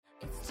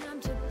time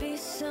to be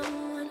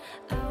someone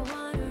I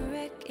want to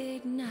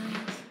recognize.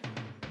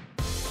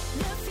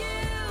 The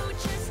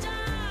future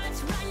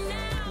starts right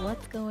now.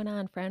 What's going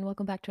on, friend?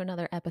 Welcome back to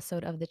another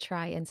episode of the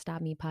Try and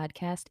Stop Me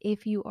podcast.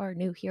 If you are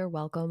new here,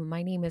 welcome.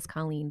 My name is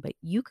Colleen, but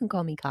you can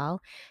call me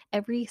Kyle.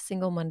 Every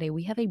single Monday,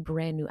 we have a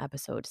brand new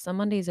episode. Some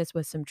Mondays it's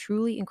with some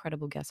truly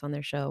incredible guests on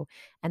their show,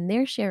 and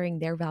they're sharing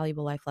their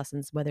valuable life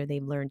lessons, whether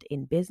they've learned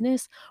in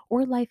business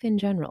or life in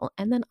general.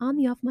 And then on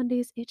the off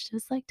Mondays, it's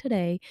just like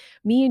today,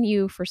 me and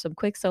you for some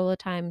quick solo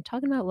time,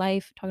 talking about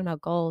life, talking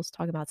about goals,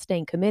 talking about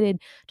staying committed,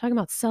 talking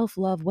about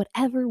self-love,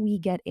 whatever we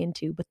get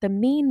into. But the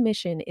main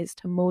mission is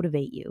to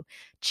motivate you,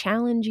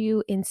 challenge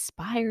you,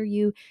 inspire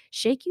you,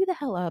 shake you the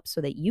hell up so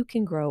that you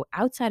can grow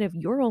outside of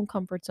your own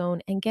comfort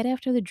zone and get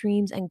after the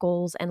dreams and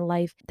goals and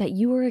life that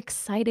you are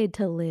excited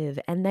to live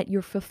and that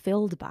you're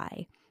fulfilled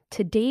by.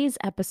 Today's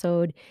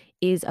episode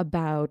is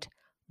about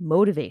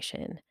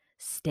motivation,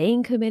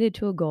 staying committed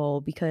to a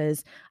goal,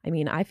 because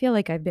I feel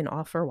like I've been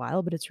off for a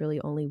while, but it's really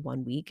only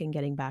 1 week, and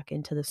getting back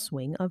into the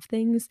swing of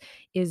things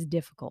is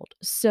difficult.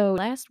 So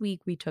last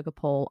week we took a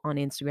poll on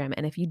Instagram,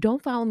 and if you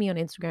don't follow me on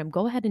Instagram,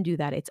 go ahead and do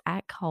that. It's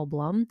at Kyle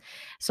Blum.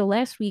 So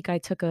last week I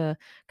took a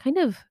kind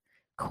of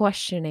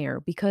questionnaire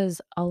because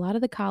a lot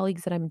of the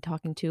colleagues that I'm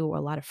talking to, or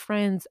a lot of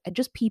friends,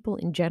 just people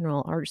in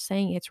general, are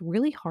saying it's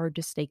really hard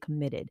to stay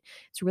committed.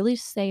 It's really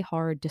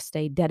hard to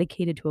stay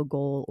dedicated to a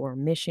goal or a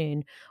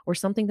mission or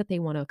something that they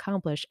want to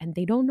accomplish, and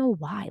they don't know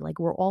why. Like,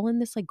 we're all in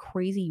this like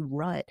crazy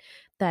rut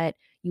that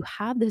you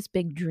have this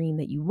big dream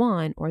that you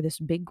want, or this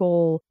big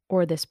goal,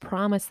 or this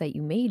promise that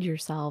you made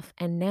yourself,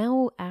 and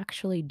now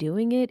actually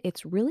doing it,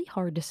 it's really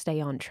hard to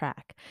stay on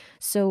track.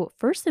 So,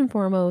 first and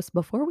foremost,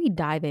 before we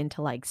dive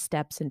into like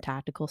steps and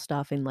tactical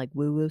stuff and like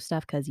woo woo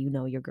stuff, because you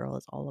know your girl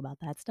is all about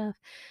that stuff,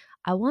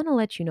 I want to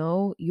let you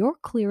know you're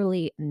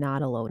clearly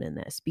not alone in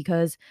this,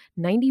 because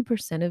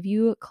 90% of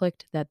you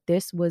clicked that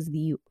this was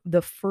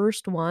the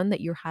first one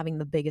that you're having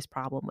the biggest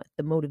problem with,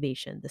 the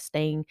motivation, the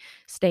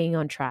staying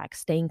on track,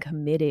 staying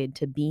committed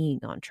to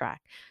being on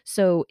track.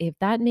 So if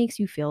that makes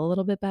you feel a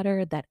little bit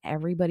better that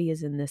everybody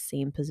is in the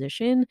same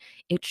position,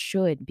 it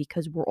should,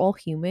 because we're all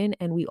human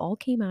and we all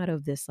came out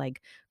of this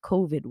like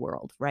COVID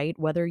world, right?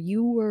 Whether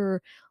you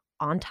were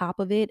on top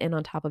of it and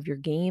on top of your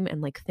game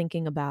and like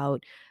thinking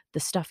about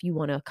the stuff you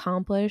want to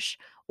accomplish,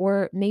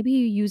 or maybe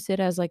you use it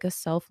as like a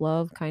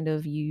self-love kind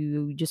of,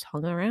 you just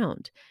hung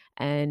around,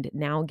 and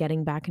now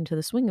getting back into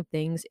the swing of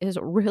things is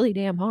really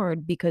damn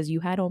hard because you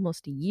had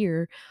almost a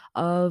year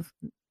of,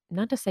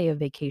 not to say a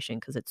vacation,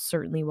 because it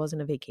certainly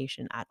wasn't a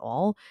vacation at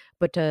all,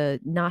 but to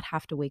not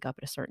have to wake up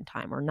at a certain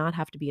time or not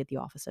have to be at the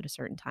office at a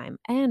certain time.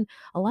 And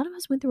a lot of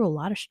us went through a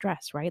lot of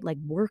stress, right? Like,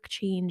 work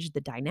changed,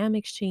 the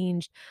dynamics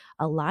changed,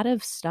 a lot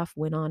of stuff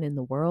went on in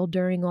the world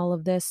during all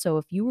of this. So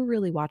if you were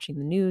really watching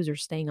the news or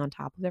staying on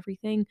top of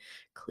everything,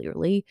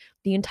 clearly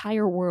the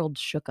entire world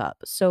shook up.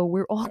 So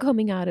we're all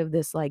coming out of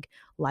this like,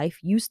 life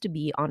used to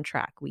be on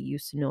track. We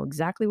used to know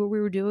exactly what we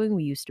were doing.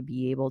 We used to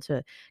be able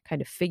to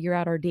kind of figure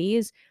out our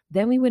days.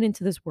 Then we went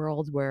into this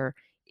world where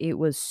it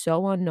was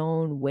so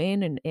unknown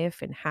when and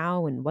if and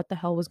how and what the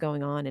hell was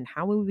going on and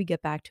how would we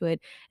get back to it.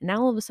 And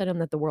now all of a sudden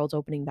that the world's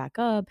opening back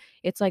up,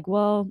 it's like,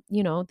 well,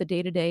 the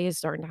day to day is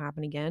starting to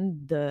happen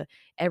again. The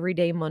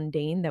everyday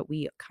mundane that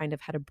we kind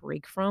of had a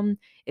break from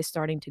is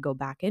starting to go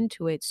back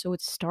into it. So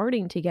it's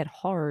starting to get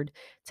hard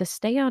to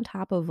stay on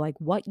top of like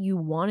what you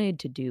wanted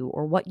to do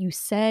or what you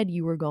said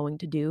you were going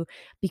to do,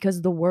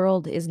 because the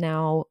world is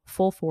now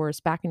full force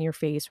back in your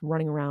face,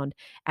 running around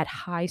at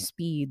high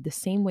speed the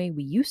same way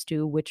we used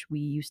to, which we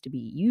used to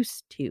be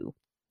used to.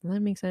 Does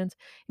that make sense?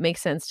 It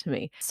makes sense to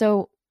me.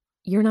 So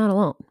you're not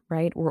alone,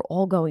 right? We're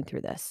all going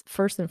through this.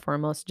 First and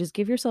foremost, just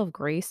give yourself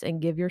grace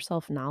and give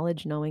yourself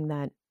knowledge, knowing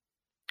that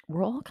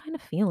we're all kind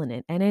of feeling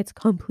it and it's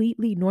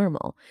completely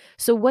normal.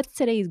 So, what's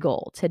today's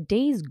goal?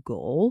 Today's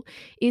goal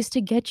is to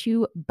get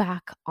you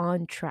back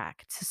on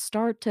track, to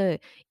start to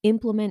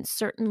implement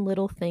certain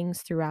little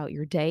things throughout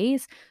your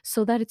days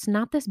so that it's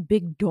not this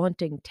big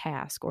daunting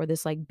task or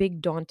this like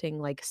big daunting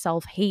like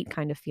self-hate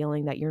kind of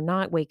feeling that you're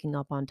not waking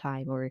up on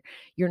time, or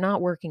you're not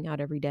working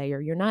out every day,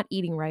 or you're not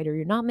eating right, or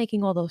you're not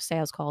making all those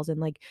sales calls, and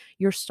like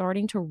you're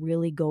starting to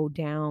really go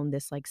down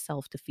this like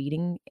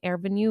self-defeating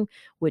avenue,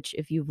 which,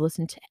 if you've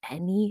listened to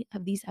any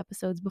of these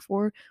episodes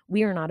before,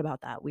 we are not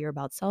about that. We are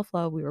about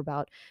self-love. We are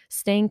about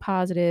staying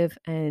positive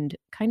and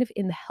kind of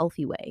in the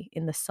healthy way,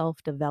 in the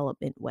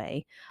self-development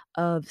way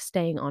of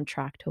staying on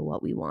track to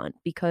what we want.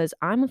 Because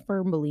I'm a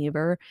firm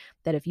believer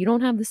that if you don't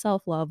have the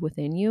self-love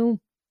within you,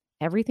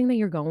 everything that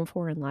you're going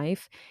for in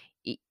life,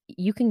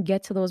 you can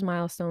get to those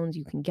milestones,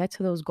 you can get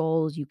to those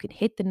goals, you can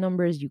hit the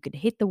numbers, you can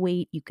hit the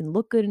weight, you can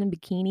look good in a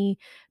bikini.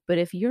 But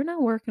if you're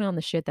not working on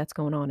the shit that's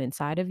going on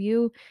inside of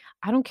you,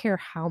 I don't care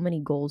how many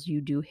goals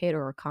you do hit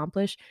or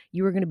accomplish,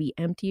 you are going to be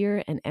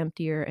emptier and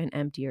emptier and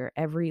emptier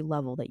every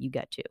level that you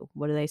get to.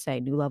 What do they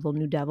say? New level,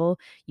 new devil.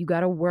 You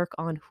got to work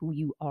on who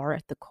you are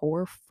at the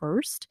core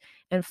first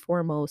and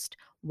foremost,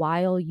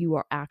 while you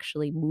are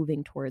actually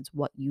moving towards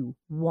what you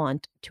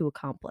want to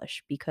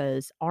accomplish.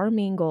 Because our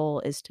main goal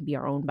is to be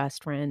our own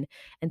best friend fun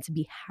and to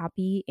be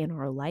happy in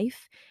our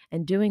life.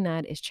 And doing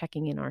that is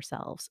checking in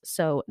ourselves.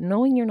 So,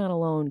 knowing you're not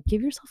alone,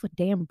 give yourself a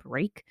damn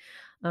break.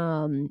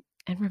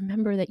 And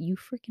remember that you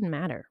freaking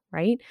matter,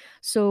 right?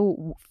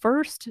 So,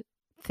 first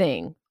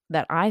thing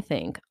that I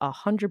think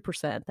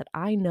 100% that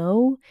I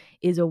know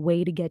is a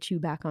way to get you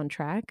back on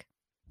track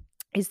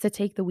is to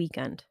take the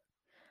weekend.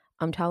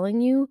 I'm telling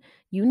you,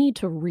 you need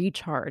to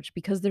recharge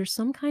because there's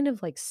some kind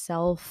of like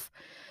self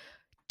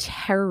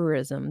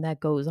terrorism that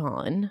goes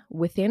on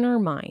within our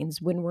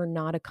minds when we're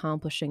not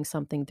accomplishing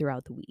something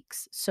throughout the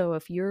weeks. So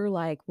if you're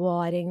like, well,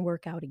 I didn't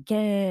work out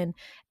again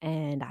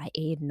and I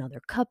ate another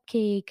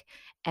cupcake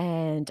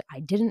and I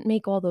didn't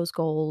make all those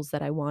goals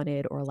that I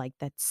wanted, or like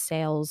that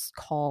sales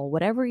call,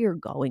 whatever you're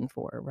going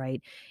for,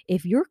 right?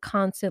 If you're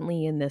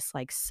constantly in this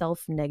like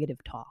self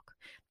negative talk,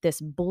 this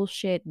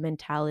bullshit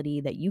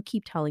mentality that you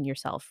keep telling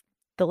yourself,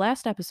 the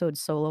last episode,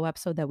 solo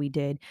episode that we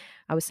did,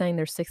 I was saying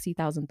there's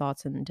 60,000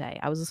 thoughts in a day.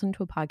 I was listening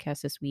to a podcast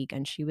this week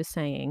and she was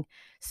saying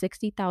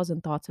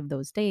 60,000 thoughts of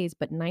those days,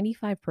 but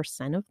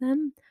 95% of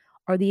them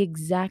are the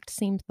exact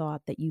same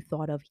thought that you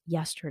thought of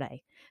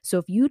yesterday. So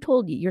if you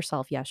told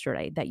yourself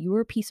yesterday that you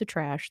were a piece of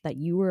trash, that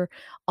you were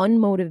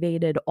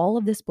unmotivated, all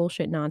of this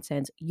bullshit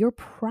nonsense, you're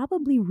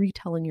probably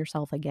retelling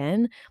yourself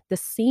again the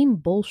same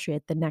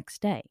bullshit the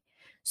next day.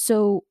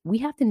 So we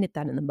have to nip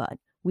that in the bud.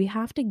 We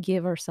have to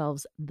give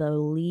ourselves the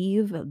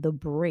leave, the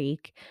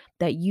break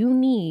that you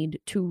need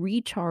to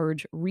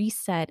recharge,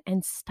 reset,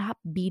 and stop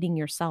beating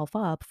yourself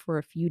up for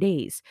a few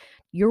days.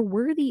 You're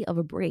worthy of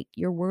a break.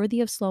 You're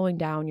worthy of slowing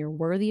down. You're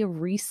worthy of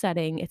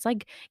resetting. It's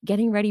like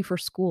getting ready for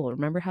school.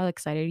 Remember how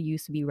excited you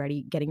used to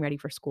be getting ready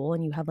for school,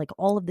 and you have like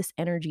all of this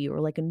energy or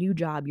like a new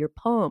job. You're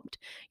pumped.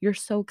 You're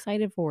so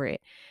excited for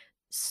it.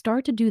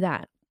 Start to do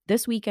that.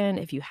 This weekend,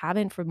 if you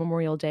haven't for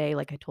Memorial Day,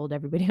 like I told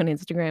everybody on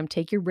Instagram,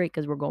 take your break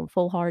because we're going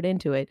full hard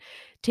into it.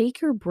 Take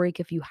your break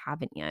if you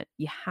haven't yet.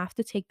 You have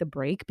to take the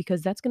break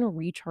because that's going to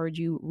recharge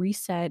you,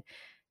 reset,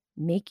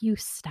 make you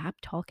stop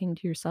talking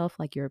to yourself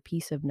like you're a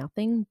piece of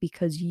nothing,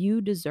 because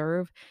you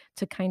deserve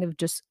to kind of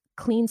just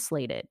clean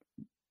slate it.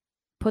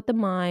 Put the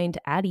mind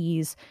at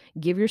ease,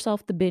 give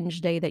yourself the binge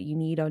day that you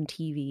need on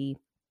TV,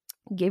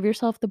 give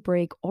yourself the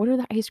break, order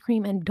the ice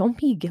cream, and don't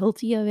be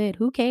guilty of it.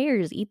 Who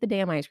cares? Eat the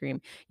damn ice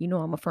cream. You know,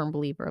 I'm a firm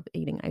believer of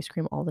eating ice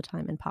cream all the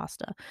time and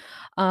pasta.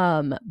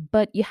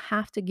 But you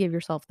have to give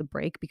yourself the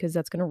break because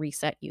that's going to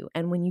reset you.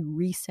 And when you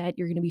reset,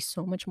 you're going to be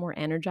so much more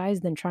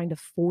energized than trying to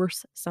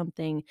force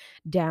something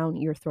down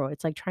your throat.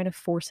 It's like trying to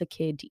force a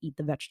kid to eat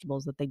the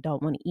vegetables that they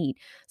don't want to eat.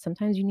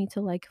 Sometimes you need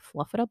to like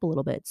fluff it up a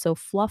little bit. So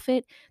fluff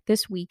it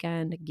this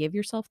weekend. Give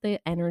yourself the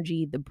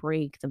energy, the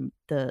break,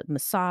 the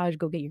massage.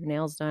 Go get your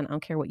nails done. I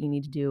don't care what you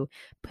need to do.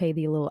 Pay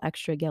the little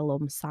extra, get a little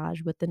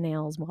massage with the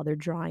nails while they're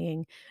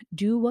drying.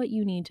 Do what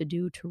you need to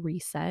do to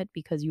reset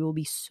because you will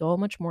be so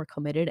much more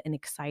committed and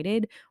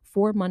excited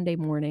for Monday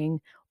morning.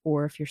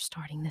 Or if you're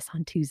starting this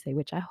on Tuesday,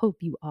 which I hope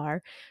you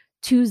are,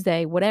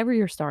 Tuesday, whatever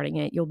you're starting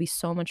it, you'll be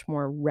so much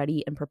more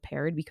ready and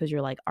prepared because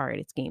you're like, all right,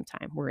 it's game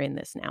time. We're in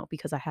this now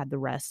because I had the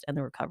rest and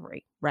the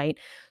recovery, right?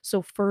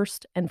 So,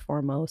 first and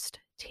foremost,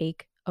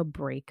 take a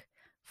break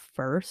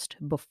first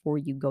before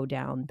you go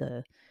down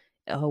the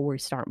oh, we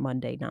start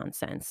Monday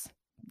nonsense.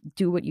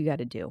 Do what you got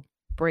to do.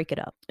 Break it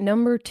up.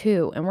 Number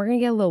two, and we're going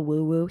to get a little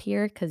woo woo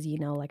here because, you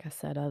know, like I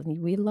said,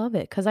 we love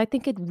it because I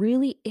think it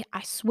really,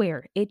 I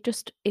swear, it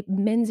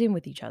mends in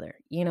with each other.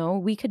 You know,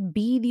 we could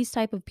be these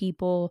type of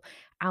people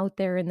out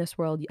there in this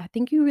world. I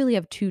think you really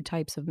have two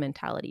types of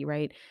mentality,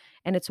 right?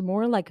 And it's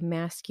more like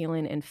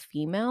masculine and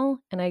female.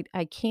 And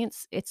I can't,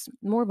 it's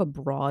more of a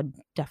broad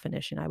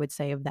definition, I would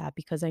say, of that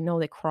because I know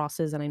that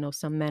crosses and I know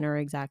some men are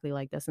exactly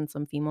like this and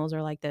some females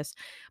are like this.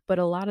 But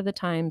a lot of the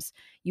times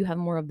you have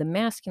more of the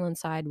masculine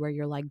side where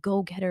you're like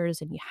go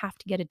getters and you have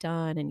to get it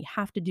done and you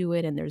have to do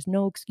it and there's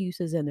no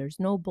excuses and there's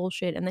no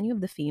bullshit. And then you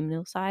have the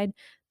female side,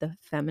 the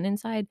feminine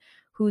side,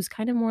 who's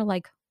kind of more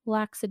like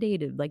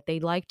laxative. Like they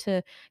like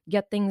to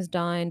get things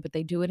done, but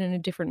they do it in a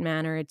different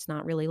manner. It's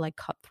not really like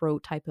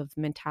cutthroat type of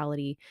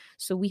mentality.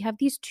 So we have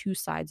these two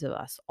sides of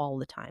us all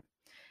the time.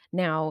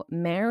 Now,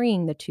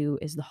 marrying the two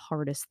is the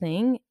hardest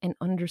thing, and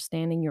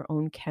understanding your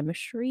own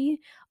chemistry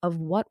of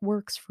what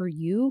works for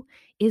you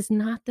is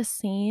not the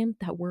same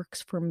that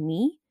works for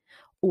me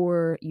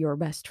or your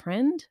best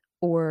friend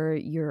or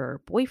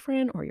your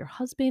boyfriend or your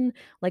husband.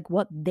 Like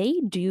what they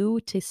do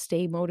to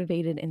stay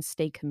motivated and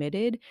stay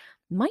committed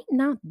might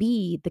not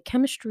be the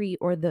chemistry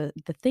or the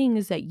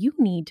things that you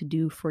need to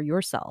do for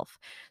yourself.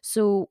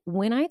 So,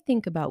 when I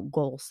think about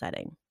goal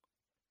setting,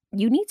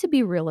 you need to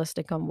be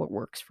realistic on what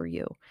works for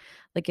you.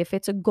 Like if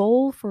it's a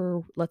goal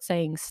for, let's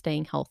say,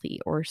 staying healthy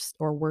or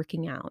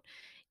working out,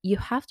 you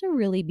have to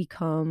really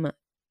become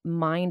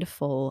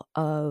mindful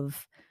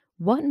of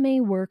what may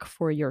work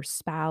for your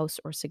spouse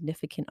or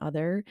significant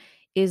other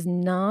is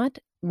not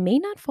may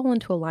not fall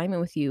into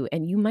alignment with you,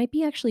 and you might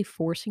be actually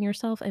forcing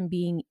yourself and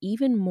being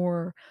even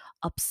more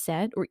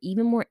upset or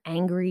even more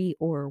angry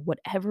or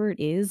whatever it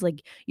is.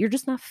 Like, you're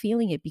just not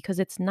feeling it because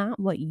it's not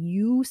what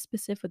you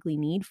specifically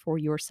need for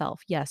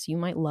yourself. Yes, you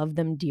might love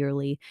them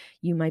dearly,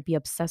 you might be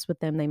obsessed with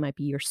them, they might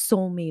be your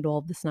soulmate, all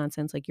of this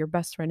nonsense, like your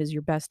best friend is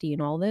your bestie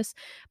and all this,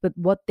 but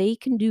what they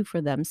can do for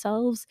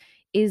themselves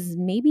is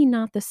maybe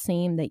not the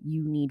same that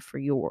you need for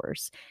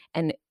yours.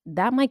 And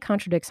that might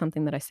contradict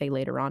something that I say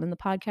later on in the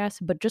podcast,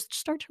 but just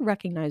start to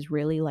recognize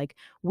really, like,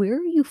 where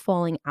are you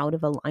falling out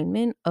of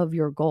alignment of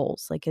your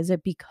goals? Like, is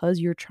it because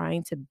you're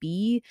trying to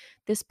be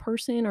this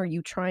person? Are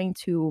you trying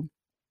to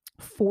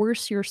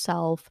force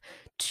yourself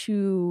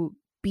to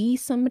be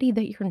somebody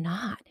that you're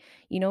not?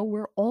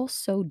 We're all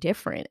so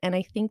different. And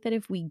I think that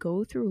if we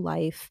go through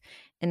life,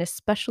 and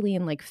especially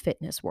in like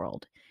fitness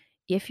world,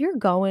 if you're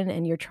going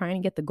and you're trying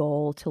to get the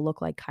goal to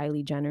look like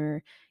Kylie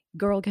Jenner,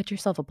 girl, get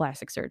yourself a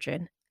plastic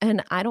surgeon.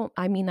 And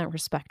I mean that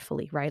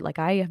respectfully, right? Like,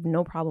 I have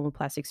no problem with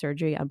plastic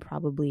surgery. I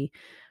probably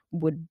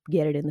would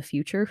get it in the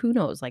future. Who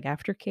knows? Like,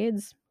 after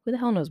kids, who the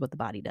hell knows what the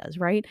body does,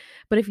 right?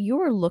 But if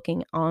you're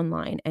looking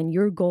online and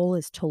your goal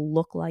is to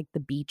look like the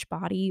beach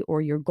body,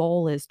 or your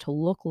goal is to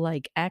look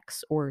like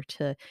X, or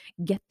to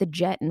get the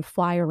jet and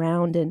fly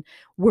around and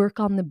work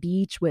on the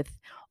beach with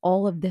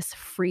all of this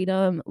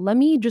freedom, let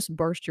me just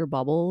burst your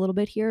bubble a little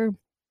bit here.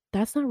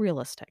 That's not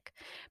realistic,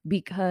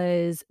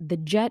 because the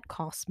jet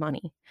costs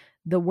money.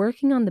 The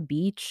working on the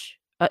beach,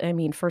 I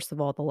mean, first of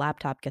all, the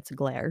laptop gets a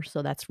glare,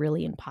 so that's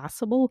really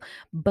impossible,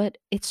 but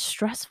it's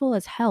stressful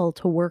as hell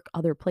to work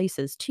other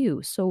places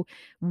too. So,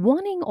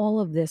 wanting all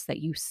of this that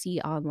you see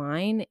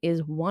online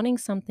is wanting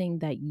something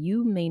that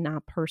you may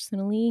not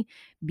personally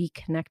be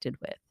connected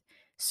with.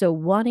 So,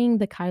 wanting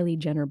the Kylie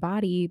Jenner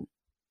body,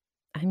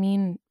 I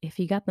mean, if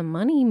you got the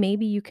money,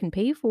 maybe you can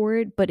pay for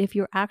it. But if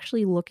you're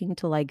actually looking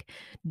to like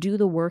do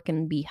the work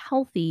and be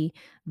healthy,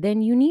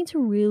 then you need to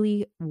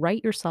really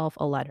write yourself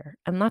a letter.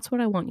 And that's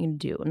what I want you to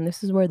do. And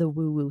this is where the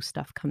woo woo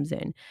stuff comes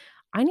in.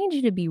 I need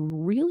you to be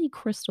really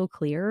crystal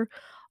clear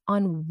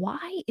on,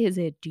 why is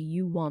it do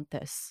you want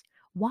this?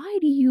 Why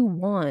do you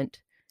want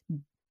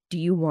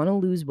to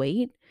lose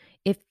weight?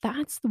 If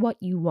that's what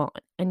you want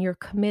and you're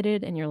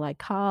committed and you're like,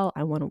 Kyle,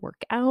 I want to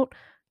work out,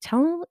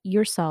 tell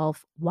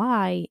yourself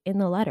why in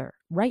the letter.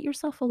 Write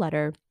yourself a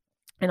letter.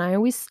 And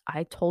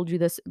I told you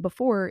this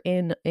before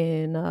in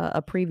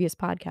a previous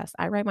podcast.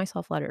 I write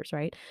myself letters,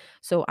 right?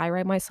 So I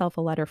write myself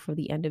a letter for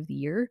the end of the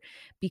year,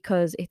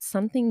 because it's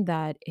something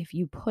that if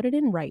you put it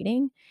in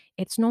writing,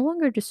 it's no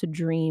longer just a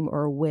dream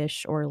or a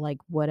wish or like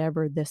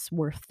whatever this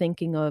we're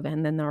thinking of,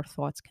 and then our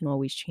thoughts can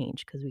always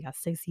change because we got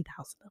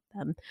 60,000 of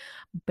them.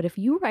 But if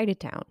you write it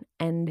down,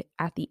 and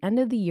at the end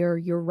of the year,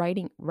 you're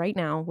writing right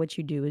now, what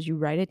you do is you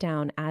write it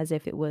down as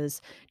if it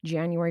was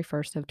January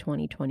 1st of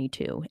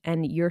 2022,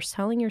 and you're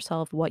telling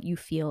yourself what you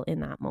feel in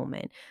that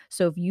moment.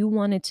 So if you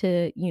wanted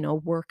to,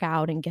 work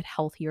out and get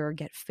healthier or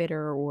get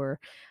fitter, or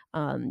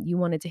you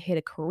wanted to hit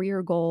a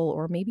career goal,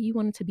 or maybe you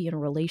wanted to be in a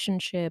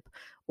relationship,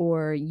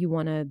 or you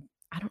want to,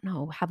 I don't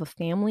know, have a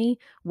family,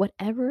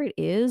 whatever it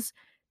is,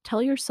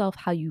 tell yourself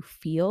how you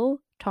feel.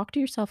 Talk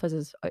to yourself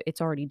as it's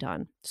already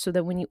done, so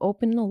that when you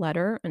open the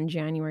letter on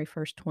January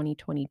 1st,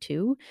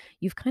 2022,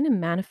 you've kind of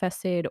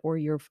manifested, or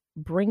you're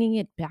bringing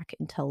it back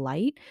into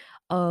light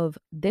of,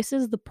 this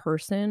is the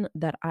person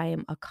that I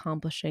am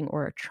accomplishing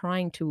or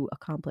trying to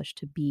accomplish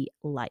to be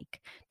like,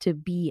 to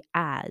be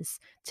as,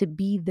 to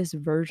be this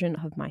version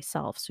of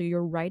myself. So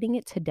you're writing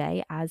it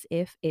today as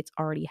if it's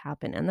already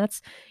happened. And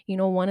that's,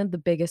 one of the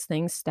biggest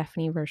things,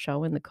 Stephanie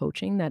Verchot, in the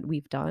coaching that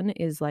we've done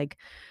is like,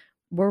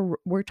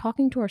 we're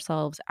talking to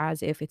ourselves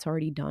as if it's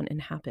already done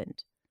and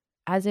happened,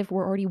 as if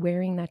we're already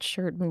wearing that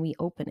shirt when we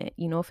open it.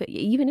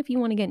 Even if you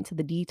want to get into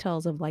the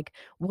details of like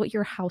what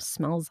your house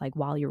smells like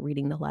while you're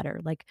reading the letter,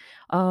 like,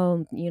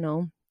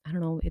 I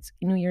don't know, it's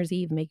New Year's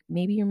Eve,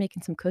 maybe you're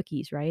making some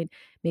cookies, right?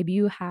 Maybe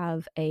you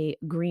have a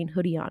green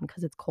hoodie on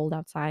because it's cold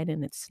outside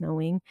and it's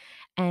snowing,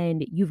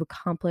 and you've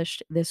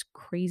accomplished this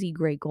crazy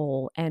great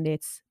goal, and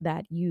it's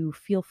that you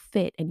feel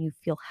fit and you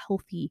feel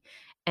healthy,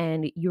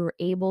 and you're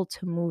able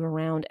to move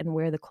around and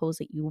wear the clothes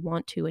that you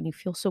want to, and you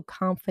feel so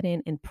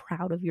confident and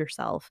proud of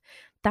yourself.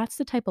 That's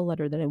the type of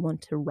letter that I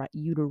want to write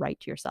you to write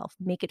to yourself.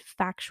 Make it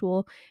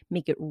factual,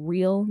 make it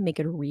real, make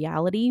it a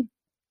reality,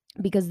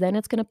 because then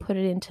it's going to put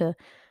it into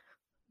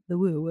the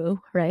woo woo,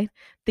 right?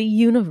 The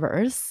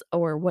universe,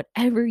 or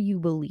whatever you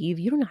believe.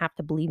 You don't have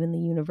to believe in the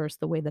universe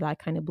the way that I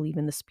kind of believe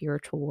in the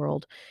spiritual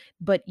world,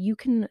 but you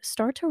can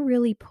start to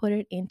really put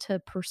it into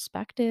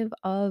perspective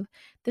of,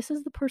 this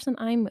is the person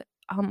I'm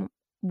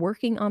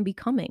working on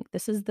becoming.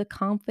 This is the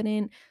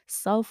confident,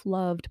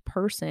 self-loved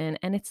person,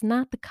 and it's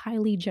not the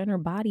Kylie Jenner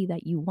body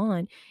that you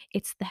want.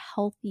 It's the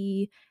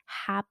healthy,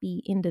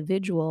 happy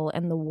individual,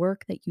 and the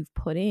work that you've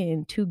put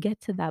in to get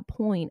to that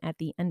point at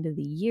the end of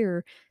the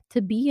year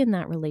to be in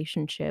that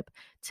relationship,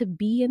 to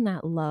be in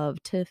that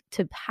love, to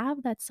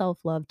have that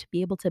self-love, to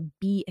be able to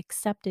be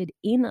accepted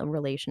in a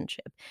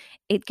relationship.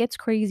 It gets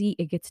crazy,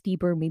 it gets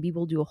deeper. Maybe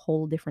we'll do a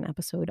whole different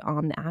episode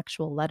on the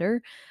actual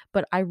letter,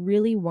 but I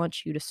really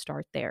want you to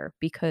start there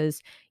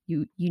because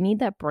you need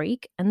that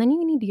break, and then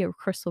you need to get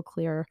crystal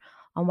clear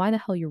on why the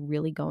hell you're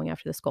really going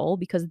after this goal,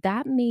 because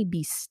that may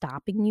be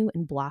stopping you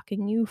and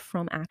blocking you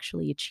from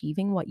actually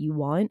achieving what you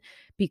want,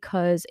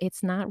 because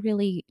it's not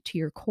really to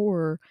your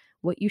core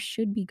what you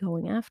should be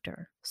going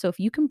after. So if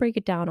you can break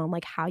it down on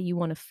like how you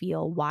want to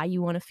feel, why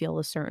you want to feel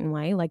a certain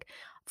way, like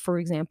for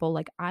example,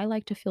 like I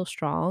like to feel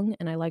strong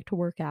and I like to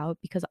work out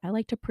because I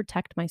like to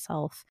protect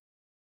myself,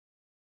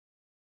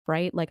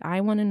 right? Like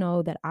I want to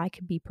know that I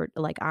could be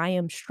like I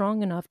am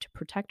strong enough to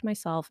protect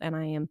myself and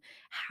I am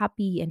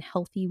happy and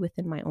healthy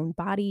within my own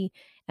body,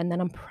 and then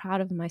I'm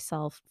proud of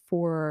myself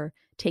for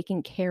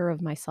taking care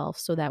of myself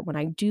so that when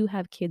I do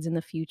have kids in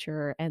the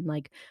future and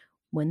like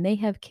when they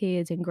have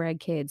kids and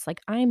grandkids,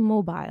 like I'm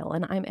mobile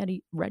and I'm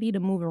ready to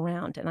move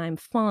around and I'm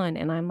fun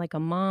and I'm like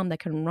a mom that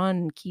can run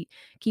and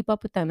keep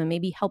up with them and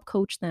maybe help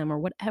coach them or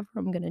whatever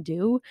I'm going to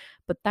do.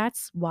 But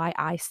that's why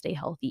I stay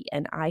healthy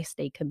and I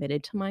stay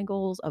committed to my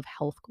goals of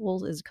health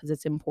goals, is because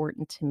it's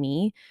important to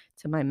me,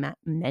 to my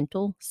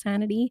mental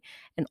sanity,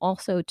 and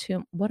also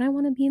to what I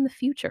want to be in the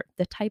future,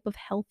 the type of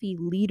healthy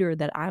leader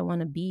that I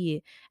want to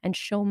be, and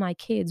show my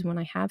kids when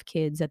I have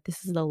kids that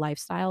this is the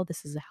lifestyle,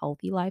 this is a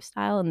healthy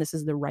lifestyle, and this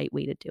is the right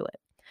way to do it.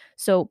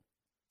 So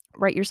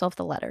write yourself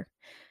the letter,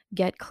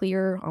 get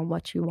clear on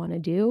what you want to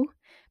do,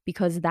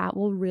 because that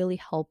will really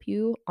help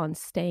you on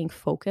staying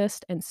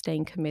focused and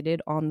staying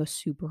committed on the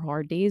super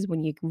hard days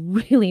when you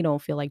really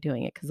don't feel like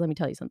doing it. Because let me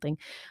tell you something,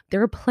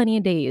 there are plenty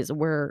of days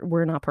where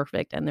we're not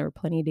perfect, and there are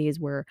plenty of days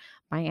where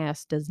my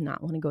ass does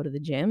not want to go to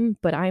the gym,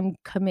 but I'm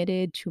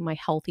committed to my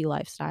healthy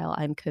lifestyle.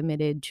 I'm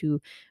committed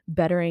to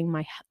bettering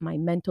my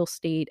mental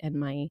state and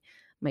my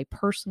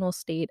personal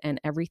state and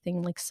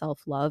everything, like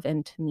self-love.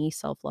 And to me,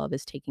 self-love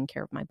is taking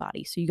care of my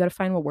body. So you got to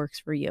find what works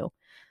for you.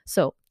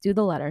 So do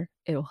the letter,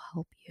 it'll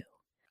help you.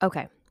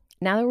 Okay.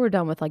 Now that we're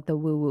done with like the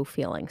woo woo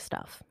feeling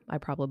stuff, I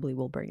probably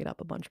will bring it up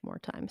a bunch more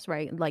times,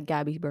 right? Like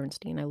Gabby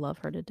Bernstein, I love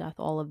her to death.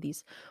 All of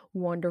these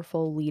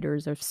wonderful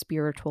leaders of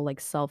spiritual, like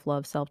self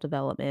love, self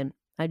development.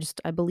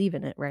 I believe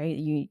in it, right?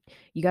 You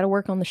got to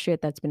work on the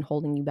shit that's been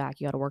holding you back.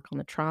 You got to work on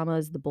the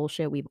traumas, the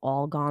bullshit we've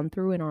all gone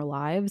through in our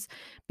lives,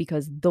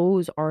 because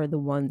those are the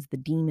ones, the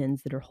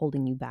demons that are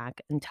holding you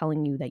back and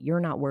telling you that you're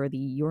not worthy,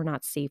 you're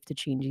not safe to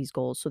change these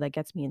goals. So that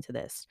gets me into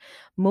this.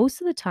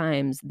 Most of the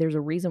times, there's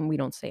a reason we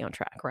don't stay on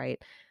track,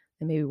 right?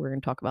 And maybe we're going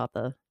to talk about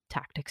the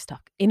tactic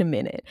stuff in a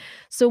minute.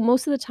 So,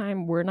 most of the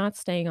time, we're not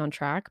staying on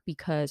track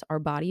because our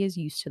body is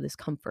used to this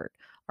comfort.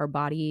 Our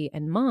body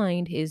and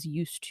mind is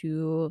used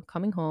to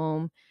coming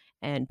home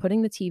and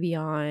putting the TV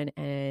on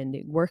and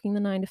working the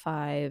 9 to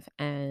 5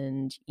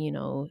 and,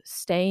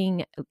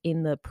 staying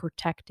in the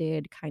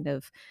protected kind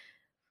of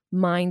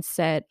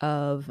mindset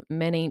of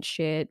men ain't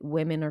shit,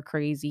 women are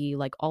crazy,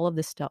 like all of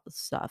this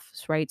stuff,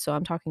 right? So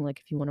I'm talking like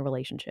if you want a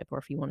relationship or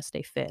if you want to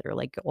stay fit or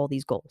like all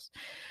these goals.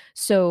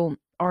 So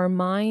our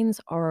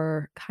minds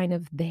are kind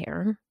of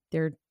there.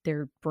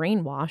 They're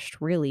brainwashed,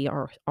 really,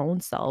 our own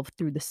self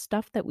through the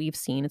stuff that we've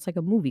seen. It's like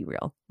a movie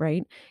reel,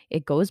 right?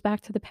 It goes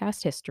back to the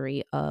past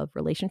history of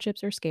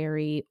relationships are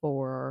scary,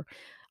 or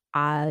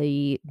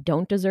I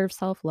don't deserve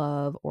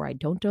self-love, or I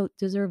don't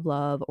deserve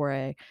love,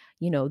 or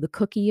the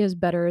cookie is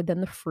better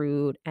than the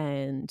fruit,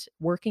 and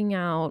working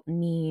out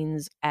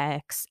means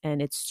X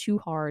and it's too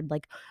hard.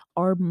 Like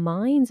our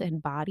minds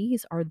and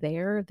bodies are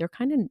there. They're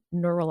kind of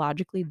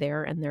neurologically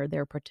there, and they're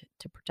there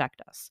to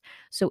protect us.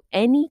 So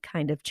any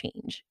kind of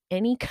change,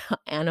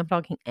 and I'm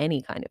talking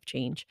any kind of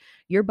change,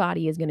 your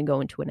body is going to go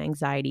into an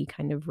anxiety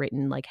kind of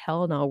written like,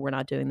 hell no, we're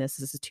not doing this.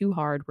 This is too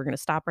hard. We're going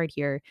to stop right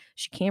here.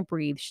 She can't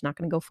breathe. She's not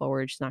going to go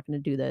forward. She's not going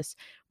to do this.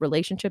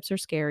 Relationships are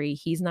scary.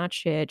 He's not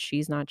shit.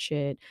 She's not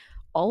shit.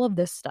 All of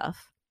this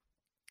stuff,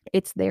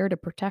 it's there to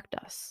protect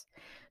us.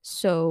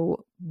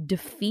 So,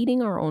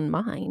 defeating our own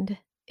mind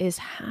is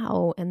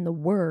how and the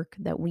work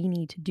that we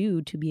need to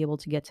do to be able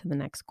to get to the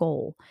next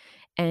goal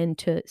and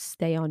to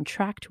stay on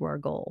track to our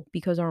goal,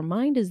 because our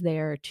mind is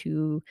there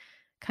to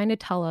kind of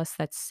tell us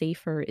that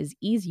safer is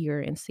easier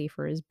and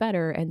safer is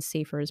better and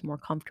safer is more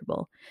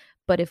comfortable.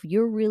 But if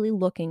you're really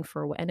looking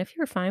for, and if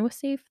you're fine with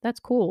safe, that's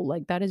cool.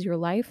 Like that is your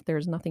life.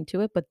 There's nothing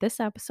to it. But this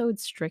episode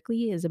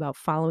strictly is about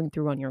following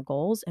through on your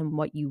goals and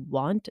what you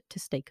want to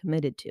stay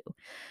committed to.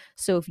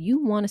 So if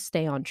you want to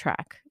stay on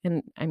track,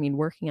 and I mean,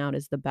 working out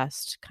is the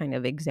best kind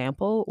of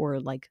example, or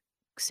like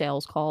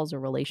sales calls or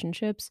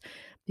relationships,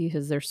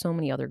 because there's so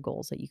many other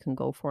goals that you can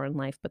go for in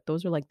life. But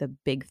those are like the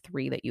big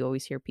three that you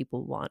always hear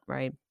people want,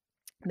 right?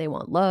 They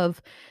want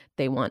love,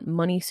 they want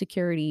money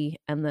security,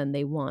 and then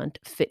they want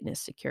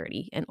fitness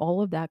security. And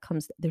all of that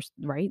comes, there's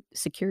right?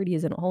 Security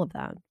is in all of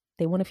that.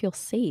 They want to feel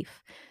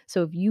safe.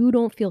 So if you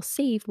don't feel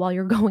safe while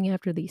you're going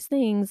after these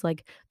things,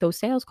 like those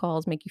sales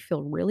calls make you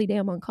feel really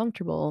damn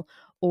uncomfortable,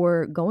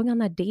 or going on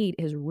that date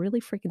is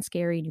really freaking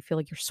scary and you feel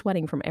like you're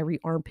sweating from every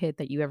armpit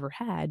that you ever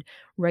had,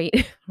 right?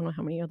 I don't know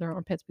how many other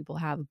armpits people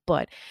have,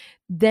 but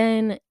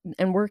then,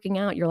 and working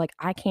out, you're like,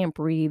 I can't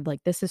breathe.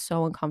 Like, this is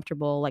so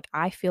uncomfortable. Like,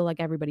 I feel like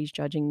everybody's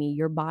judging me.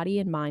 Your body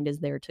and mind is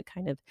there to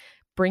kind of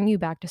bring you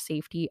back to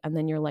safety. And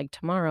then you're like,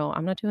 tomorrow,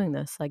 I'm not doing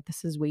this. Like,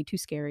 this is way too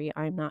scary.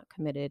 I'm not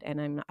committed.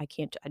 And I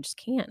can't, I just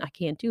can't, I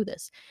can't do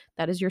this.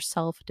 That is your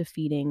self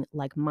defeating,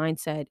 like,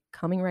 mindset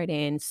coming right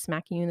in,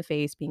 smacking you in the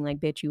face, being like,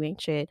 bitch, you ain't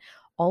shit.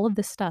 All of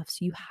this stuff.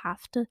 So you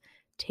have to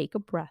take a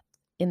breath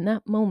in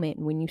that moment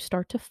when you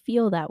start to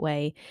feel that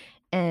way.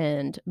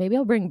 And maybe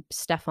I'll bring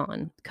Steph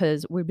on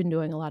because we've been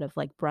doing a lot of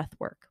like breath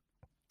work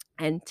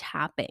and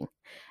tapping,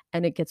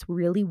 and it gets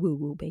really woo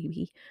woo,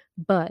 baby.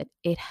 But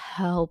it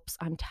helps.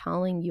 I'm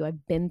telling you,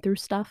 I've been through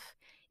stuff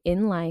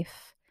in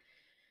life,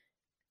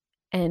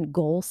 and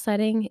goal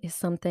setting is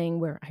something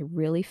where I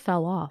really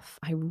fell off.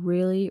 I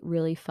really,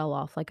 really fell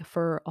off. Like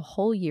for a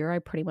whole year, I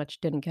pretty much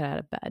didn't get out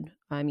of bed.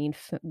 I mean,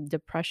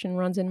 depression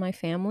runs in my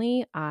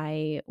family.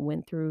 I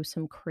went through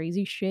some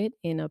crazy shit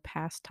in a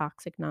past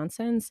toxic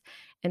nonsense.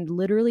 And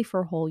literally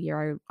for a whole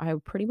year, I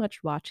pretty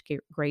much watched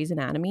Grey's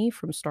Anatomy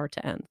from start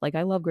to end. Like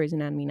I love Grey's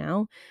Anatomy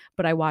now,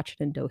 but I watch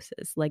it in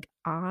doses. Like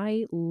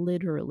I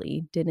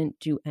literally didn't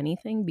do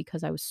anything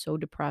because I was so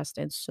depressed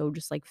and so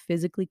just like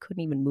physically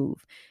couldn't even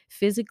move.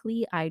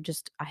 Physically, I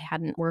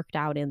hadn't worked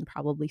out in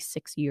probably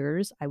 6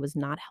 years. I was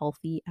not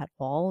healthy at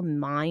all.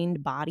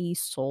 Mind, body,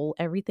 soul,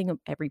 everything of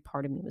every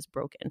part of me was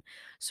broken.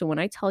 So when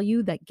I tell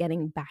you that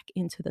getting back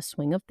into the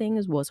swing of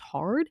things was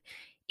hard,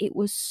 it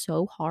was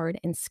so hard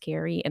and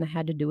scary and I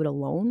had to do it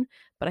alone,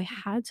 but I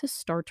had to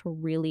start to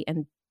really,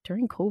 and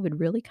during COVID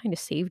really kind of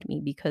saved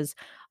me because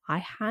I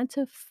had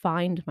to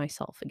find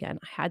myself again.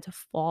 I had to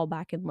fall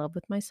back in love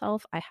with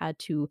myself. I had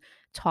to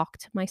talk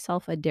to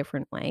myself a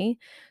different way.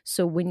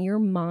 So when your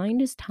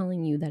mind is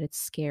telling you that it's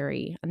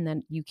scary and that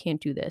you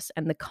can't do this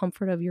and the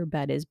comfort of your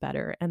bed is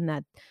better and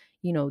that,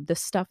 the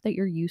stuff that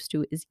you're used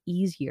to is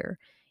easier,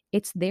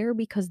 it's there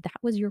because that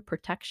was your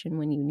protection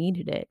when you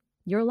needed it.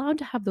 You're allowed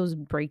to have those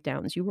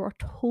breakdowns. You are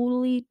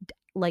totally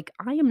like,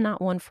 I am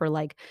not one for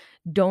like,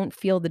 don't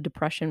feel the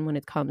depression when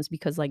it comes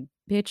because, like,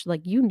 bitch,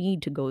 like, you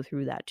need to go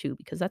through that too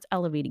because that's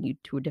elevating you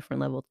to a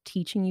different level,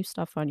 teaching you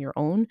stuff on your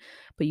own,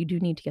 but you do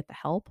need to get the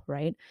help,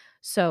 right?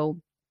 So,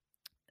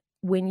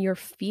 when you're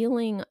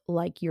feeling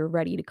like you're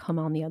ready to come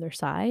on the other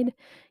side,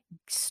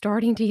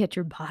 starting to get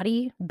your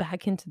body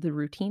back into the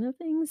routine of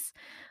things,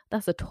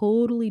 that's a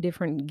totally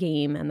different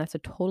game and that's a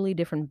totally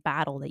different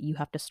battle that you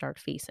have to start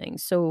facing.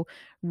 So,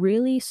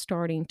 really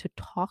starting to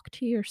talk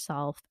to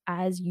yourself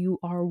as you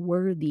are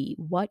worthy,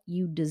 what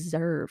you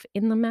deserve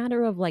in the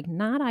matter of like,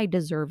 not I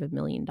deserve $1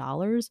 million,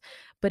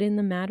 but in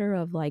the matter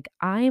of like,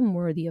 I am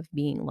worthy of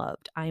being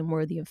loved. I am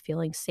worthy of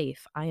feeling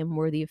safe. I am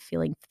worthy of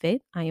feeling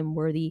fit. I am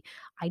worthy.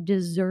 I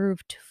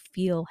deserve to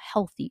feel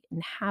healthy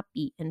and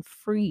happy and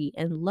free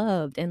and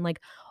loved and like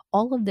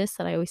all of this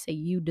that I always say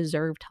you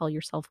deserve, tell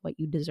yourself what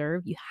you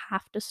deserve. You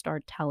have to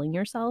start telling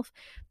yourself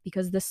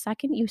because the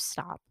second you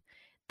stop,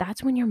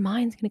 that's when your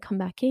mind's going to come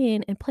back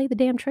in and play the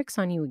damn tricks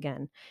on you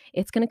again.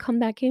 It's going to come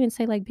back in and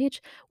say like, bitch,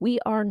 we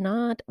are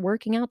not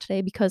working out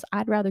today because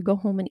I'd rather go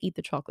home and eat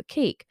the chocolate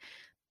cake.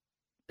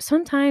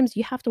 Sometimes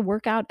you have to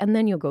work out and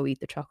then you'll go eat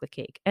the chocolate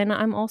cake. And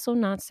I'm also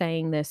not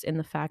saying this in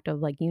the fact of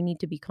like you need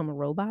to become a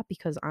robot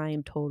because I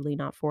am totally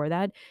not for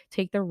that.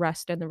 Take the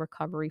rest and the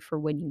recovery for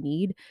when you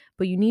need,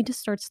 but you need to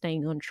start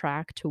staying on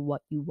track to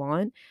what you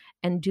want.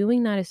 And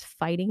doing that is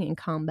fighting and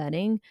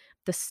combating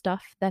the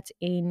stuff that's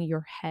in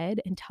your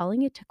head and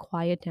telling it to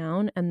quiet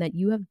down and that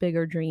you have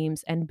bigger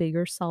dreams and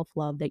bigger self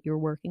love that you're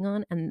working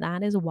on. And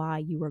that is why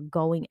you are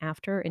going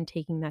after and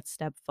taking that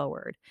step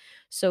forward.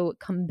 So,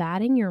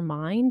 combating your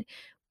mind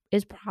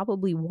is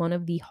probably one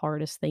of the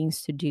hardest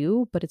things to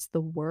do, but it's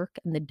the work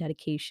and the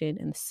dedication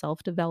and the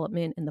self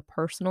development and the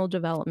personal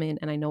development.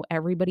 And I know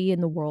everybody in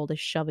the world is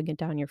shoving it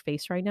down your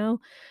face right now,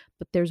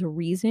 but there's a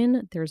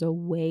reason, there's a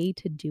way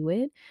to do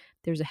it.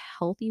 There's a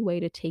healthy way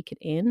to take it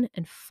in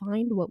and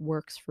find what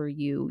works for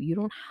you. You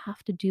don't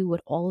have to do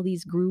what all of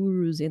these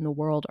gurus in the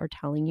world are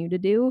telling you to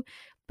do,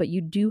 but you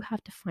do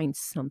have to find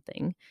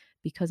something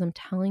because I'm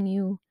telling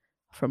you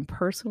from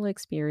personal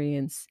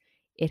experience,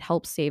 it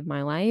helped save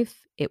my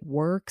life. It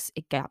works.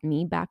 It got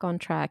me back on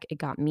track. It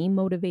got me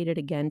motivated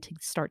again to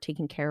start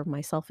taking care of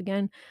myself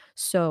again.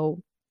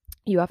 So,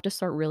 you have to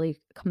start really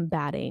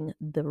combating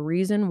the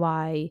reason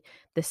why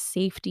the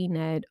safety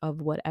net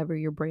of whatever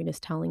your brain is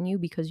telling you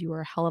because you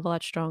are a hell of a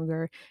lot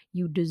stronger.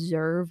 You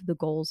deserve the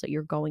goals that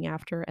you're going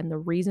after and the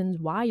reasons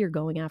why you're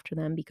going after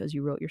them because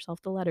you wrote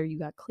yourself the letter. You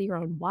got clear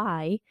on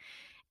why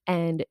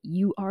and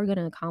you are going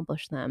to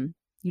accomplish them.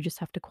 You just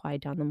have to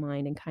quiet down the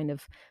mind and kind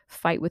of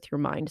fight with your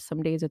mind.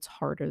 Some days it's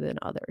harder than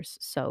others.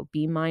 So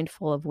be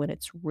mindful of when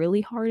it's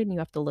really hard and you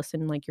have to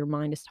listen, like your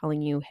mind is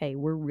telling you, hey,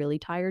 we're really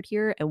tired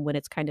here. And when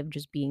it's kind of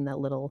just being that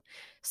little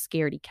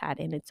scaredy cat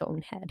in its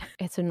own head,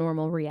 it's a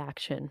normal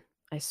reaction.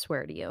 I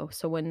swear to you.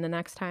 So when the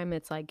next time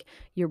it's like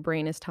your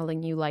brain is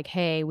telling you like,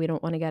 "Hey, we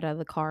don't want to get out of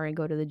the car and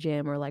go to the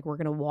gym," or like, "We're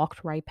going to walk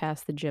right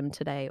past the gym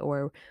today,"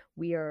 or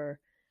we are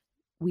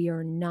we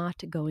are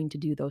not going to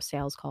do those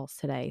sales calls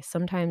today.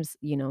 Sometimes,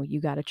 you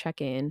got to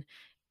check in.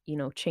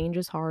 Change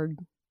is hard.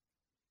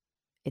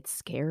 It's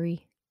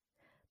scary,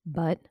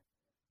 but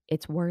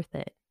it's worth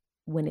it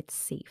when it's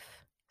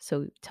safe.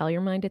 So tell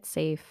your mind it's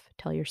safe,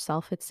 tell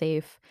yourself it's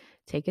safe,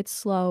 take it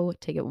slow,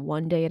 take it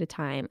one day at a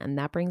time. And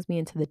that brings me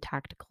into the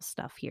tactical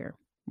stuff here,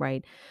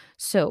 right?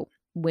 So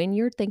when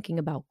you're thinking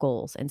about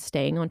goals and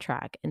staying on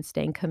track and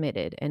staying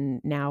committed,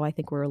 and now I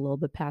think we're a little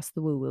bit past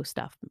the woo woo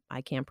stuff.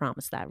 I can't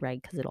promise that, right?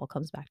 Because it all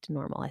comes back to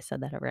normal. I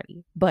said that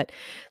already. But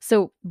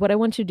so what I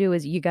want you to do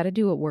is you got to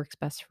do what works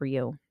best for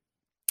you.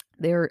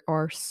 There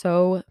are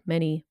so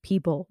many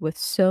people with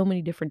so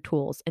many different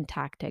tools and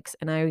tactics.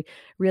 And I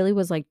really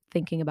was like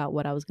thinking about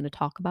what I was going to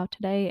talk about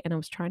today. And I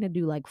was trying to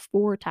do like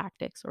 4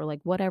 tactics or like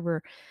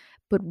whatever.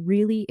 But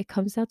really, it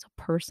comes down to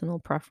personal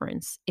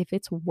preference. If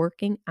it's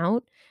working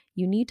out,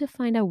 you need to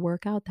find a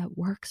workout that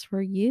works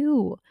for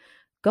you.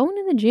 Going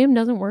to the gym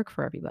doesn't work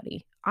for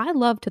everybody. I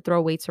love to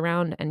throw weights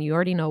around, and you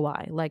already know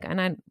why. Like,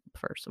 and I,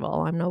 first of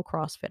all, I'm no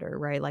CrossFitter,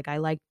 right? Like, I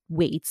like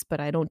weights,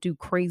 but I don't do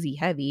crazy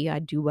heavy. I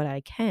do what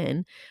I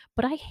can,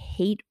 but I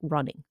hate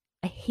running.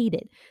 I hate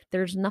it.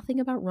 There's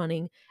nothing about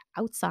running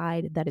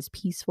outside that is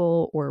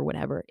peaceful or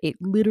whatever. It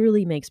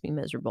literally makes me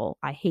miserable.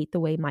 I hate the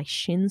way my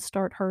shins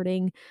start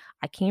hurting.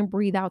 I can't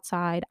breathe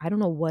outside. I don't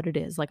know what it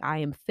is. Like, I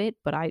am fit,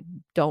 but I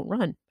don't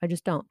run. I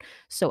just don't.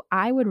 So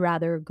I would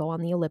rather go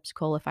on the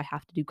elliptical if I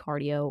have to do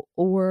cardio,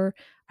 or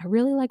I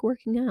really like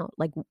working out,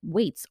 like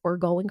weights or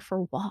going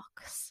for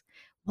walks.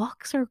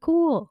 Walks are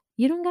cool.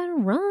 You don't got to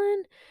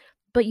run,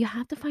 but you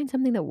have to find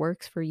something that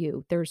works for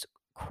you. There's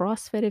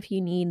CrossFit if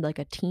you need like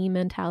a team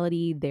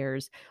mentality.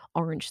 There's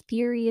Orange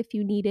Theory if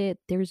you need it.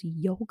 There's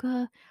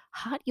yoga.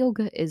 Hot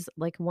yoga is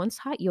like once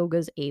hot yoga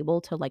is able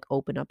to like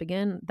open up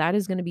again, that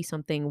is going to be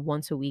something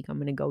once a week I'm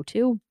going to go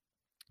to,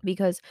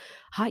 because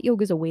hot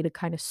yoga is a way to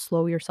kind of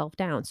slow yourself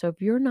down. So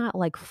if you're not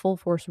like full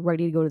force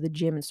ready to go to the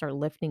gym and start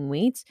lifting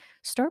weights,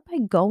 start by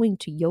going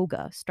to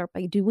yoga. Start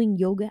by doing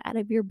yoga out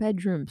of your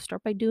bedroom.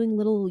 Start by doing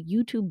little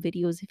YouTube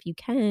videos if you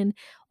can.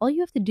 All you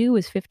have to do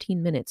is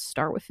 15 minutes.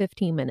 Start with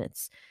 15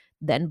 minutes.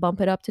 Then bump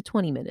it up to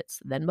 20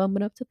 minutes, then bump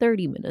it up to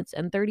 30 minutes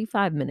and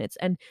 35 minutes,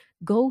 and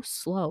go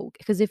slow.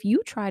 Because if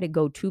you try to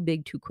go too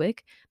big too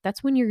quick,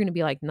 that's when you're going to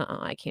be like, nah,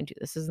 I can't do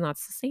this. This is not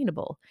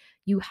sustainable.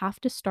 You have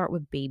to start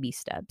with baby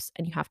steps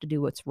and you have to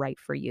do what's right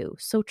for you.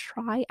 So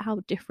try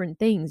out different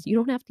things. You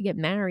don't have to get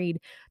married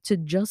to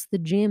just the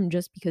gym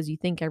just because you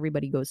think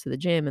everybody goes to the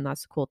gym and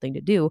that's a cool thing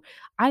to do.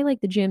 I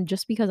like the gym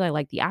just because I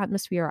like the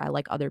atmosphere. I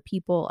like other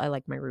people. I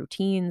like my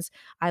routines.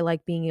 I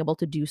like being able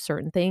to do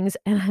certain things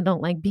and I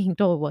don't like being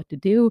told what to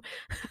do.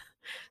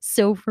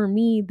 So for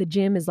me, the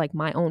gym is like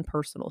my own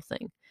personal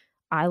thing.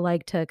 I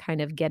like to kind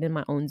of get in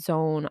my own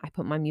zone. I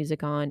put my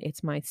music on.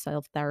 It's my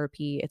self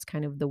therapy. It's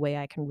kind of the way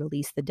I can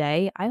release the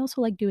day. I also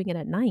like doing it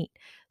at night.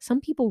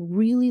 Some people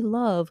really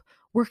love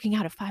working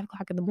out at 5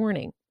 o'clock in the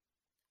morning.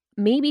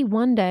 Maybe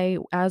one day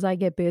as I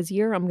get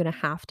busier, I'm going to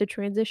have to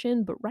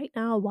transition. But right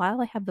now, while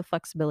I have the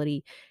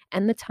flexibility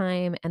and the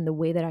time and the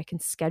way that I can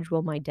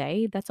schedule my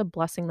day, that's a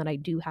blessing that I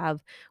do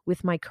have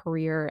with my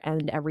career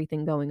and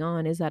everything going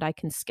on, is that I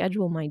can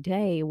schedule my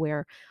day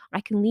where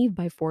I can leave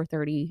by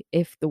 4:30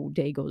 if the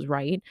day goes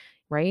right,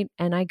 right?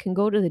 And I can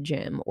go to the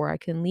gym, or I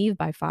can leave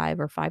by 5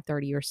 or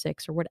 5:30 or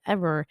 6 or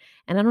whatever.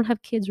 And I don't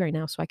have kids right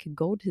now, so I could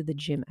go to the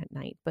gym at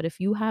night. But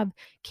if you have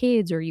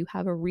kids or you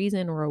have a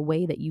reason or a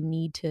way that you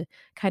need to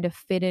kind of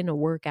fit in a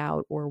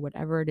workout or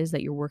whatever it is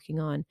that you're working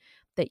on,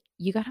 that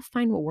you got to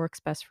find what works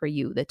best for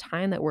you, the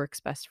time that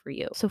works best for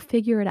you. So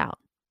figure it out.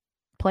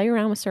 Play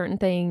around with certain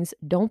things.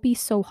 Don't be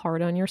so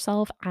hard on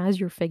yourself as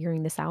you're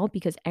figuring this out,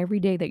 because every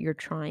day that you're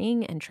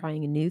trying and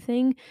trying a new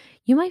thing,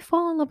 you might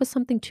fall in love with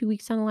something 2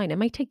 weeks down the line. It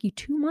might take you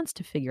 2 months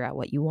to figure out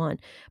what you want.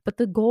 But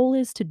the goal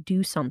is to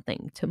do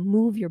something, to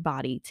move your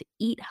body, to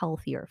eat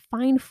healthier,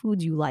 find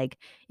foods you like.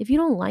 If you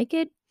don't like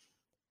it,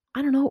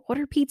 I don't know,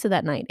 order pizza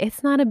that night.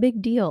 It's not a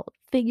big deal.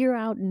 Figure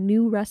out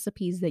new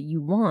recipes that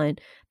you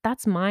want.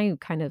 That's my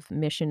kind of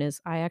mission.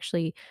 Is I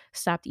actually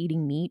stopped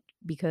eating meat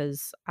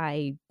because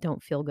I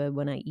don't feel good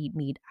when I eat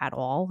meat at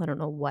all. I don't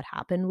know what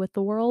happened with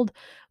the world,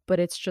 but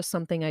it's just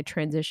something I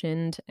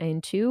transitioned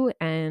into,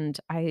 and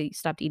I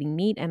stopped eating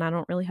meat and I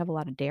don't really have a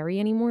lot of dairy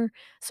anymore.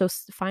 So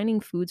finding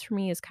foods for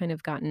me has kind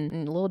of gotten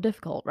a little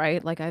difficult,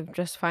 right? Like I've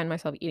just find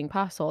myself eating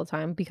pasta all the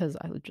time because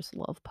I would just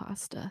love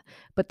pasta.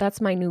 But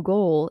that's my new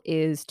goal,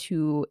 is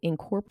to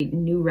incorporate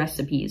new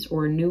recipes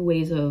or new ways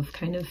ways of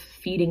kind of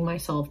feeding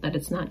myself that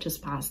it's not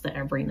just pasta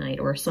every night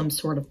or some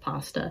sort of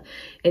pasta.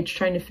 It's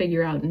trying to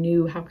figure out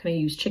how can I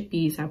use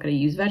chickpeas? How can I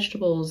use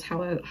vegetables?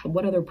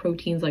 What other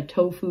proteins like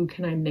tofu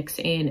can I mix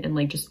in, and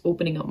like just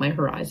opening up my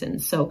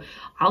horizons. So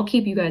I'll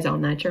keep you guys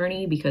on that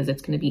journey because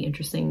it's going to be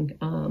interesting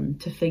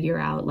to figure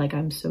out. Like,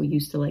 I'm so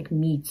used to like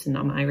meats, and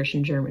I'm Irish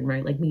and German,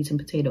 right? Like meats and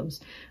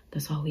potatoes.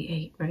 That's all we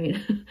ate, right?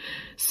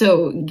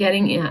 So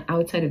getting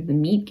outside of the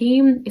meat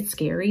game, it's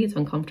scary, it's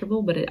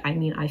uncomfortable, but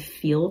I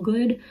feel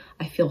good.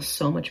 I feel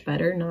so much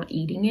better not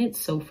eating it.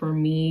 So for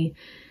me,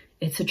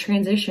 it's a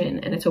transition,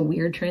 and it's a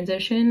weird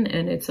transition,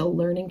 and it's a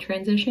learning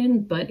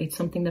transition, but it's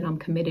something that I'm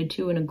committed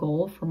to, and a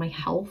goal for my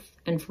health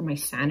and for my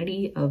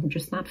sanity of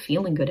just not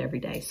feeling good every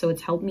day. So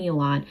it's helped me a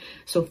lot.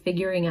 So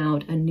figuring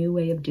out a new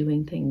way of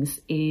doing things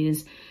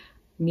is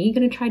me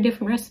gonna try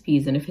different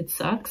recipes, and if it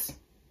sucks,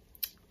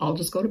 I'll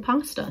just go to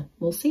pasta.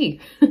 We'll see.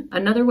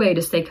 Another way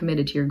to stay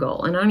committed to your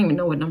goal, and I don't even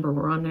know what number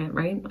we're on at,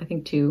 right? I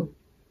think 2,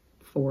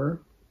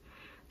 4.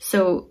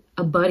 So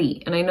a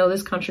buddy, and I know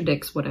this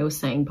contradicts what I was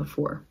saying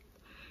before.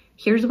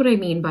 Here's what I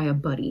mean by a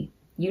buddy.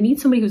 You need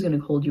somebody who's going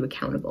to hold you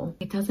accountable.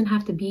 It doesn't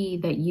have to be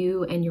that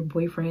you and your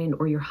boyfriend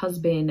or your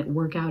husband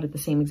work out at the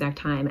same exact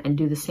time and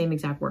do the same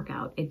exact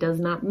workout. It does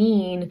not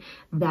mean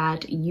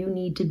that you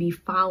need to be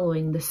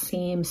following the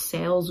same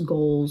sales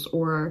goals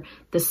or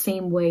the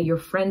same way your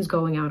friend's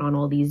going out on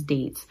all these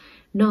dates.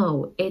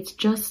 No, it's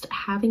just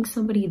having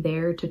somebody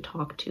there to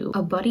talk to.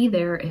 A buddy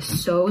there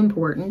is so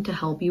important to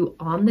help you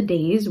on the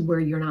days where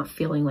you're not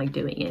feeling like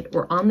doing it,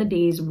 or on the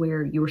days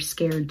where you're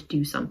scared to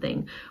do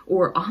something,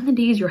 or on the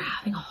days you're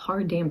having a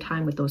hard damn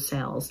time with those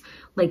sales.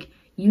 Like,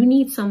 you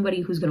need somebody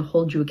who's going to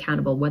hold you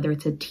accountable, whether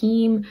it's a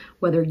team,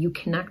 whether you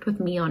connect with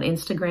me on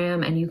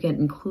Instagram and you get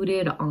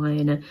included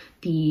on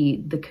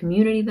the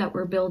community that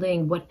we're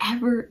building,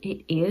 whatever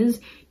it is,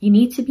 you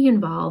need to be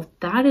involved.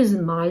 That is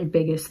my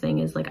biggest thing,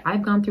 is like,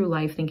 I've gone through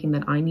life thinking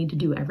that I need to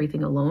do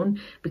everything alone,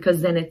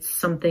 because then it's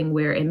something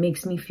where it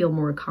makes me feel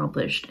more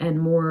accomplished,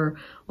 and more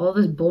all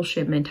this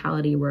bullshit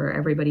mentality where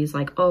everybody's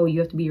like, oh,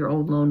 you have to be your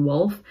own lone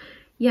wolf.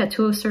 Yeah,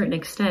 to a certain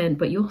extent,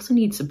 but you also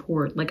need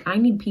support. Like, I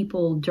need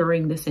people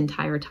during this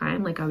entire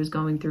time. Like, I was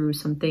going through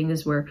some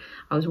things where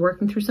I was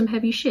working through some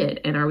heavy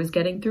shit, and I was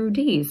getting through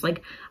days.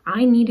 Like,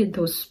 I needed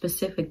those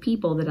specific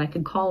people that I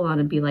could call on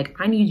and be like,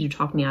 I need you to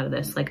talk me out of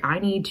this. Like, I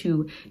need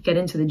to get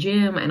into the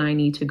gym, and I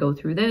need to go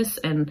through this.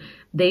 And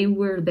they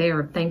were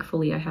there.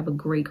 Thankfully, I have a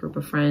great group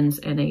of friends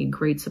and a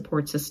great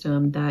support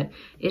system that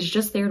is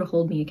just there to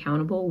hold me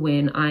accountable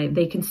when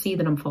they can see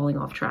that I'm falling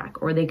off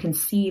track, or they can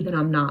see that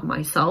I'm not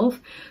myself.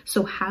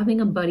 So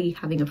having a buddy,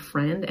 having a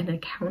friend, an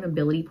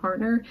accountability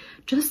partner,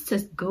 just to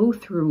go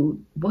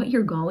through what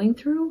you're going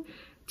through,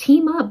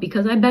 team up,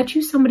 because I bet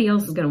you somebody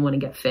else is going to want to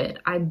get fit.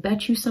 I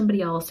bet you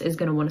somebody else is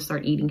going to want to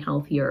start eating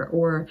healthier,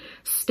 or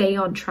stay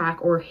on track,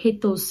 or hit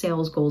those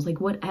sales goals.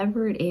 Like,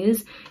 whatever it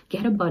is,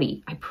 get a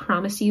buddy. I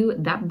promise you,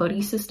 that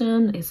buddy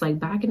system is like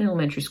back in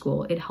elementary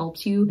school. It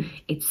helps you.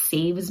 It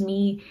saves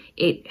me.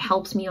 It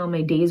helps me on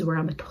my days where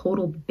I'm a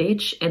total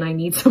bitch and I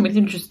need somebody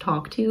to just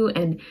talk to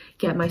and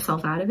get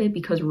myself out of it,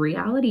 because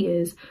reality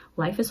is,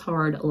 life is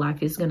hard.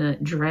 Life is gonna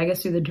drag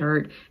us through the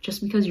dirt.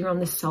 Just because you're on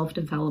this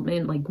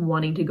self-development, like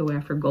wanting to go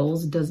after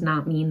goals, does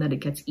not mean that it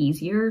gets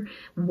easier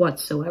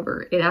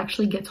whatsoever. It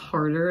actually gets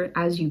harder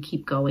as you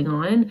keep going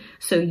on.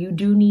 So you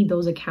do need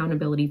those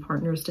accountability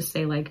partners to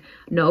say like,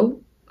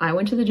 no, I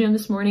went to the gym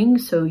this morning,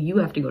 so you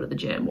have to go to the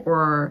gym.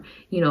 Or,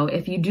 you know,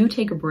 if you do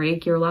take a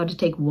break, you're allowed to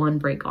take one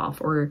break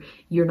off, or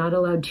you're not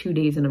allowed 2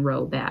 days in a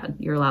row bad.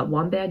 You're allowed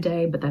one bad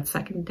day, but that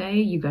second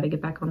day, you got to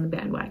get back on the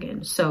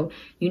bandwagon. So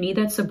you need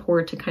that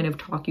support to kind of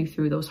talk you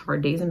through those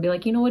hard days and be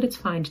like, you know what, it's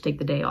fine to take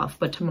the day off,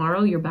 but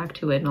tomorrow you're back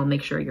to it, and I'll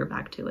make sure you're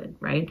back to it,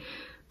 right?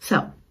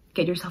 So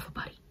get yourself a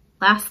buddy.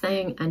 Last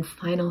thing and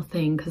final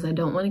thing, because I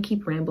don't want to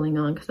keep rambling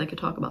on, because I could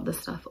talk about this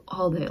stuff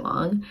all day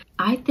long.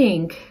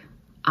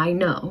 I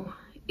know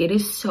it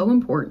is so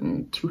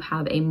important to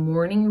have a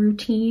morning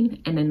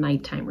routine and a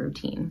nighttime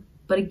routine.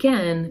 But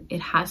again, it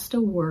has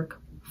to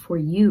work for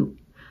you.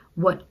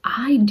 What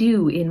I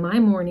do in my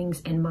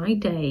mornings and my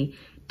day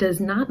does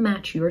not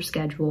match your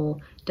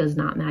schedule, does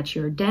not match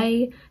your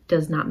day,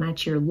 does not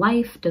match your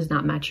life, does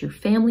not match your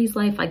family's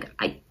life. Like,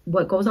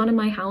 what goes on in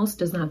my house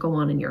does not go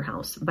on in your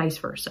house, vice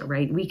versa,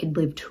 right? We could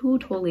live 2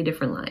 totally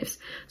different lives.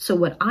 So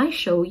what I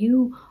show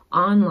you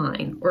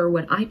online, or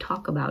what I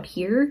talk about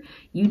here,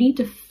 you need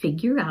to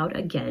figure out,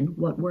 again,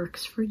 what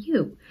works for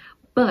you.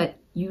 But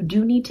you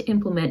do need to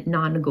implement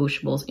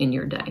non-negotiables in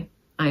your day.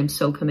 I'm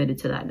so committed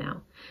to that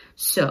now.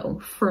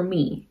 So for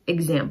me,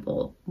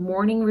 example,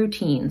 morning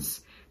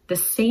routines. The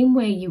same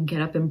way you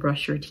get up and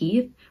brush your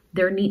teeth,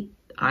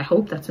 I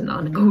hope that's a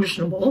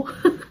non-negotiable,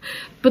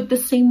 but the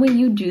same way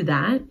you do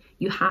that,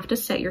 you have to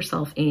set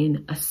yourself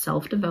in a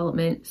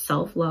self-development,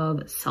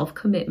 self-love,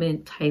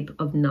 self-commitment type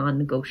of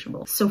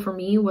non-negotiable. So for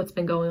me, what's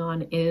been going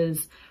on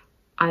is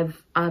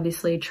I've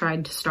obviously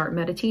tried to start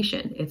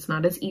meditation. It's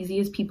not as easy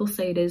as people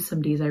say it is.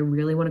 Some days I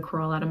really want to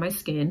crawl out of my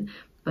skin,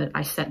 but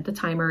I set the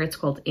timer. It's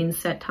called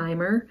Inset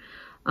Timer.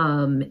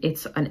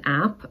 It's an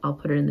app. I'll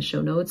put it in the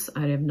show notes.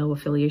 I have no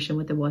affiliation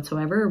with it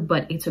whatsoever,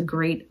 but it's a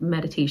great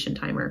meditation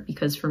timer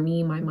because for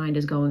me, my mind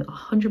is going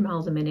 100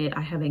 miles a minute.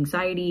 I have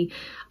anxiety.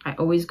 I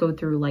always go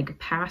through like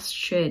past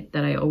shit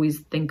that I always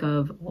think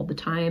of all the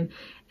time.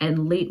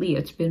 And lately,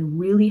 it's been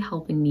really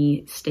helping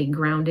me stay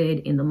grounded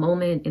in the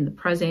moment, in the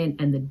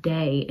present, and the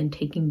day, and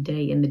taking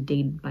day in the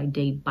day by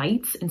day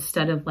bites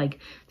instead of like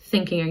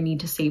thinking I need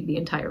to save the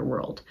entire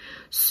world.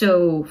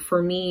 So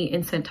for me,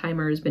 Incense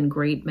Timer has been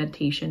great.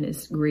 Meditation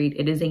is great.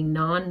 It is a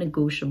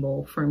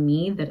non-negotiable for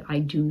me that I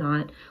do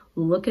not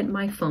look at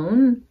my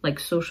phone, like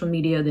social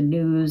media, the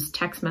news,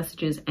 text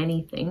messages,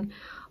 anything,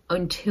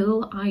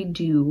 until I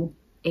do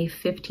a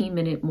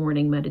 15-minute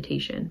morning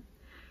meditation.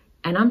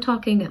 And I'm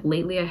talking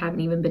lately, I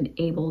haven't even been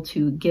able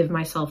to give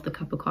myself the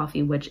cup of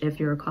coffee, which if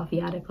you're a coffee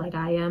addict like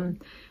I am,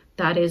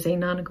 that is a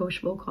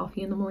non-negotiable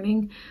coffee in the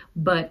morning.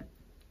 But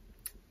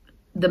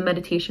the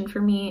meditation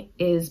for me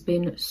has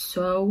been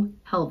so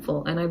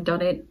helpful. And I've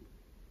done it.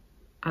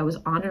 I was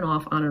on and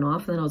off. And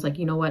then I was like,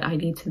 you know what? I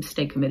need to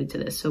stay committed to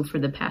this. So for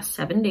the past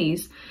 7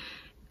 days,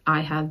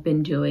 I have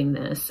been doing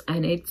this,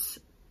 and it's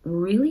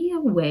really a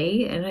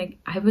way, and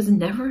I was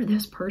never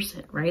this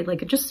person, right?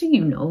 Like, just so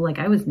you know, like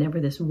I was never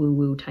this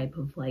woo-woo type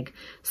of like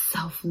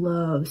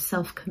self-love,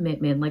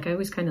 self-commitment. Like I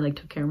always kind of like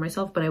took care of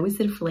myself, but I always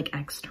did it for like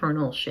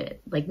external shit.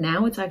 Like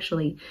now it's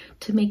actually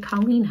to make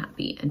Colleen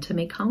happy and to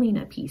make Colleen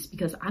at peace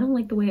because I don't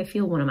like the way I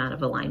feel when I'm out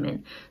of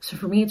alignment. So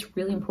for me, it's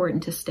really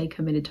important to stay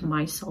committed to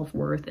my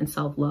self-worth and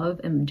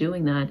self-love, and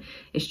doing that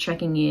is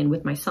checking in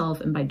with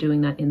myself, and by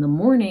doing that in the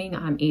morning,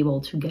 I'm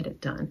able to get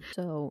it done.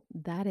 So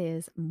that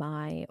is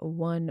my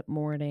one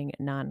morning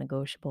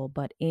non-negotiable,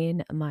 but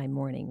in my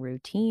morning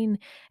routine.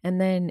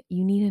 And then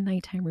you need a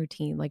nighttime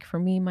routine. Like for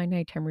me, my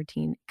nighttime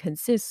routine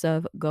consists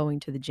of going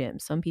to the gym.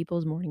 Some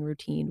people's morning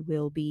routine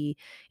will be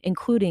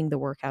including the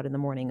workout in the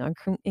morning,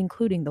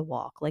 including the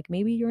walk. Like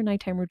maybe your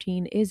nighttime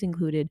routine is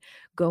included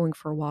going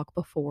for a walk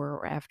before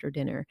or after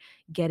dinner,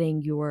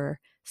 getting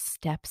your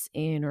steps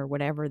in or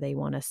whatever they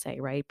want to say,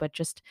 right? But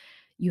just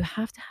you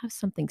have to have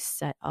something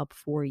set up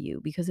for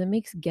you because it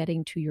makes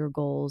getting to your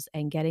goals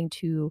and getting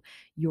to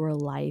your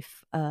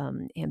life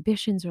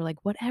ambitions or like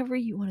whatever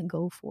you want to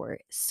go for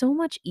so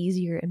much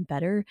easier and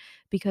better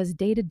because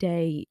day to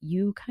day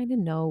you kind of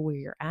know where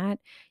you're at.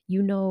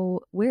 You know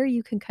where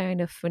you can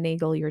kind of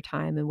finagle your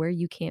time and where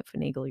you can't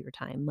finagle your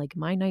time. Like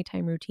my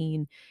nighttime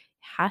routine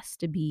has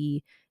to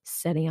be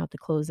setting out the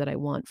clothes that I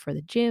want for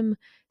the gym,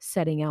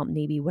 setting out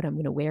maybe what I'm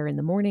going to wear in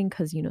the morning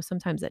because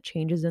sometimes that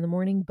changes in the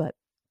morning, but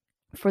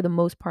for the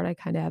most part, I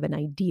kind of have an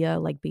idea,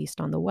 like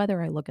based on the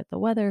weather. I look at the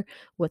weather,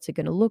 what's it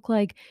going to look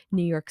like?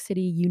 New York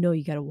City, you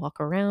got to walk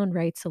around,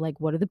 right? So, like,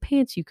 what are the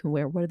pants you can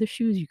wear? What are the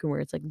shoes you can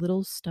wear? It's like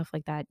little stuff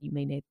like that you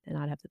may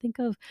not have to think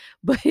of.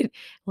 But,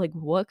 like,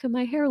 what can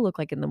my hair look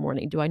like in the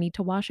morning? Do I need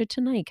to wash it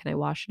tonight? Can I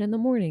wash it in the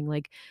morning?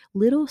 Like,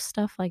 little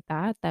stuff like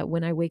that, that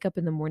when I wake up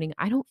in the morning,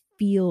 I don't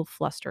feel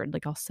flustered.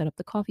 Like, I'll set up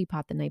the coffee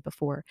pot the night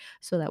before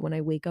so that when I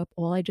wake up,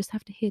 all I just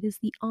have to hit is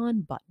the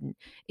on button.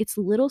 It's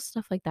little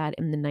stuff like that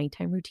in the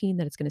nighttime routine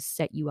that it's going to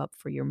set you up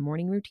for your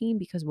morning routine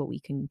because what we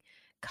can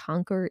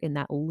conquer in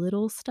that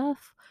little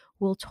stuff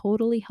will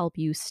totally help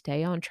you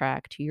stay on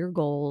track to your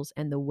goals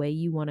and the way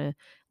you want to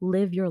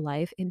live your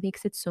life. It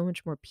makes it so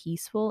much more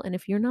peaceful. And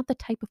if you're not the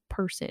type of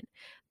person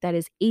that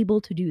is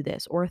able to do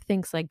this or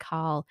thinks like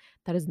Kyle,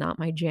 that is not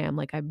my jam,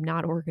 like I'm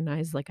not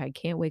organized, like I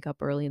can't wake up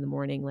early in the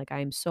morning, like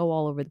I'm so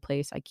all over the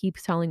place. I keep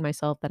telling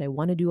myself that I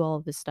want to do all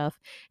of this stuff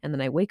and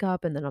then I wake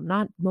up and then I'm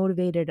not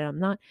motivated and I'm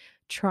not.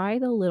 Try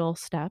the little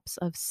steps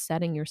of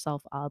setting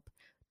yourself up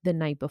the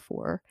night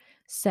before.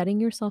 Setting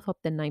yourself up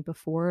the night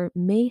before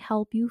may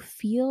help you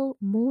feel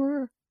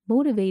more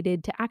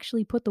motivated to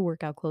actually put the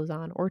workout clothes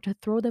on or to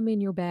throw them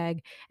in your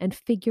bag and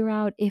figure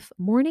out if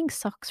morning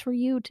sucks for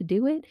you to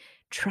do it,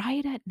 try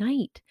it at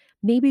night.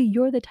 Maybe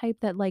you're the type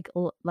that like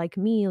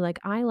me, like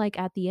I like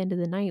at the end of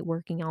the night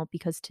working out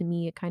because to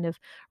me it kind of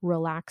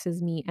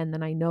relaxes me and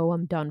then I know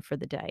I'm done for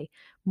the day.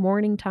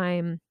 Morning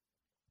time,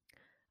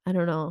 I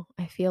don't know.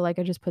 I feel like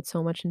I just put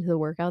so much into the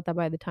workout that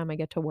by the time I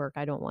get to work,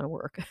 I don't want to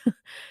work.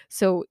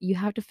 So you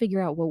have to figure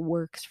out what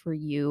works for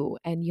you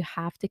and you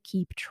have to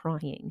keep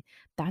trying.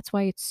 That's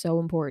why it's so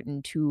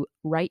important to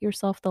write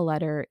yourself the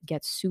letter,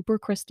 get super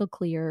crystal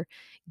clear,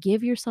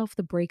 give yourself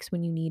the breaks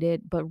when you need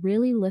it, but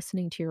really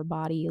listening to your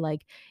body.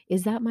 Like,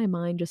 is that my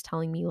mind just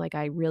telling me like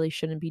I really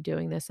shouldn't be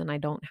doing this and I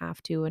don't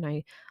have to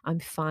and I'm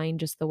fine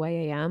just the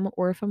way I am?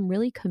 Or if I'm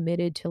really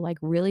committed to like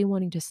really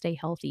wanting to stay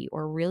healthy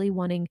or really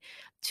wanting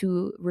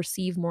to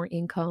receive more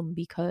income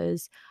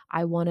because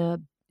I want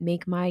to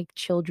make my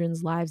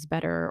children's lives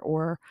better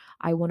or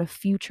I want a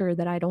future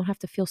that I don't have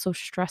to feel so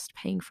stressed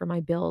paying for my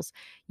bills.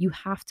 You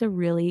have to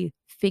really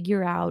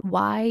figure out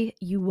why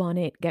you want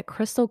it. Get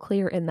crystal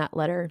clear in that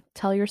letter.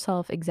 Tell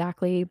yourself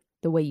exactly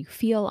the way you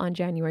feel on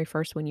January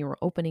 1st when you were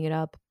opening it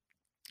up.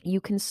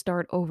 You can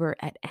start over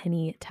at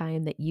any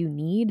time that you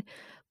need,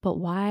 but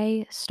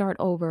why start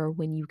over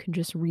when you can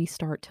just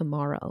restart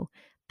tomorrow?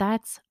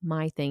 That's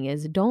my thing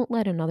is don't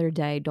let another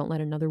day, don't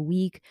let another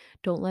week,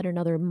 don't let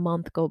another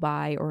month go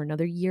by or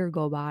another year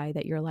go by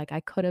that you're like, I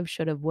could have,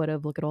 should have, would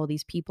have. Look at all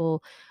these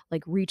people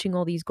like reaching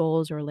all these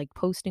goals or like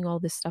posting all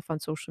this stuff on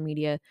social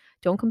media.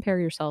 Don't compare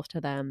yourself to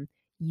them.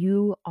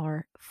 You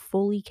are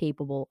fully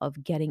capable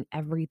of getting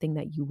everything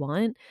that you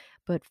want.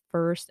 But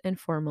first and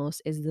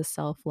foremost is the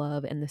self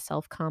love and the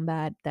self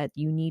combat that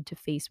you need to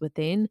face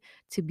within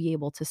to be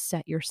able to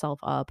set yourself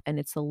up. And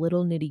it's the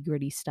little nitty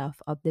gritty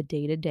stuff of the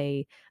day to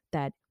day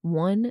that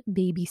one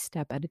baby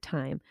step at a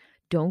time.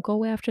 Don't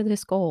go after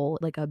this goal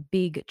like a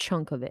big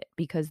chunk of it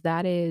because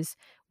that is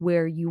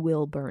where you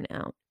will burn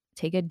out.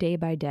 Take it day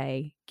by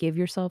day. Give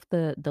yourself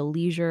the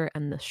leisure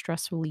and the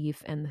stress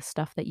relief and the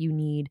stuff that you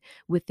need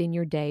within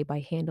your day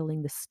by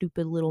handling the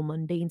stupid little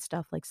mundane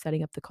stuff like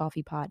setting up the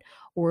coffee pot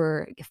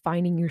or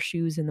finding your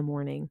shoes in the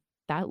morning.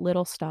 That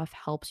little stuff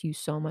helps you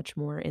so much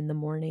more in the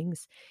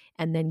mornings.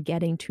 And then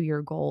getting to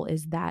your goal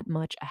is that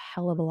much a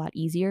hell of a lot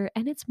easier.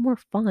 And it's more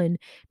fun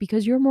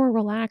because you're more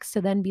relaxed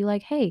to then be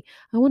like, hey,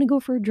 I want to go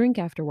for a drink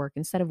after work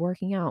instead of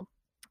working out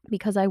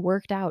because I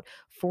worked out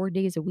 4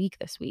 days a week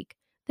this week.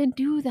 Then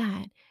do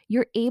that.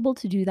 You're able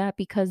to do that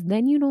because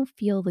then you don't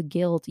feel the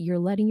guilt. You're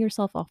letting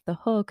yourself off the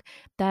hook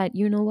that,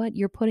 you know what,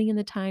 you're putting in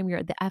the time,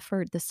 the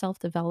effort, the self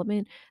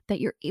development, that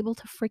you're able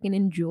to freaking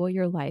enjoy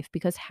your life.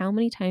 Because how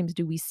many times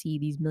do we see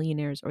these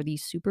millionaires or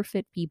these super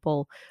fit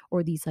people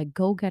or these like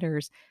go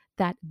getters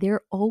that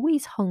they're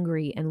always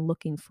hungry and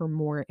looking for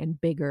more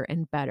and bigger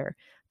and better?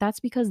 That's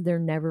because they're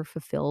never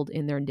fulfilled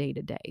in their day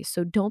to day.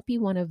 So don't be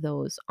one of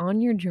those on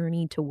your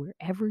journey to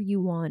wherever you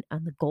want,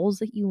 on the goals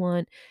that you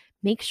want.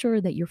 Make sure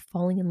that you're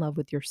falling in love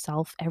with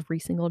yourself every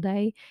single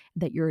day,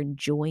 that you're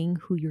enjoying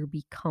who you're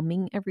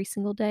becoming every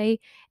single day,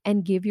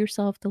 and give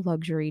yourself the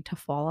luxury to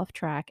fall off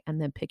track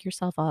and then pick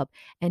yourself up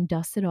and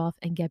dust it off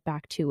and get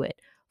back to it.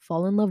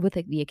 Fall in love with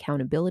the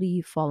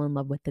accountability, fall in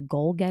love with the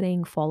goal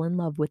getting, fall in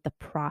love with the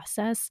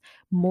process,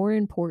 more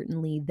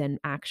importantly than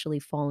actually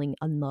falling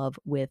in love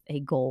with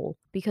a goal.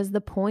 Because the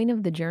point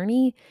of the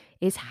journey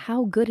is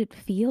how good it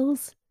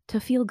feels to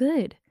feel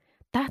good.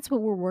 That's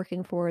what we're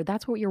working for.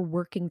 That's what you're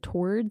working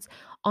towards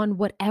on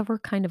whatever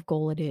kind of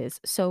goal it is.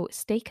 So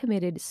stay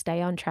committed,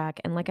 stay on track.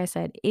 And like I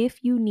said,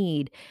 if you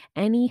need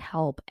any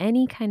help,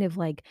 any kind of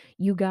like,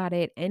 you got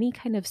it, any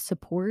kind of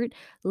support,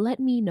 let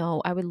me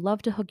know. I would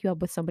love to hook you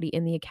up with somebody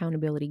in the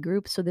accountability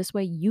group. So this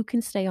way you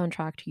can stay on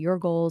track to your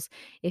goals.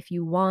 If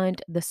you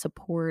want the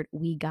support,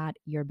 we got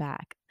your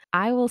back.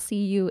 I will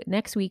see you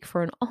next week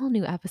for an all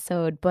new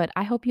episode, but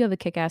I hope you have a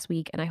kick ass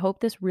week and I hope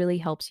this really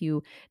helps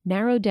you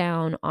narrow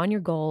down on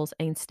your goals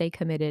and stay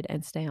committed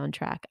and stay on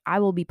track. I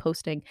will be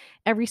posting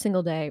every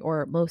single day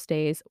or most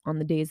days. On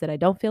the days that I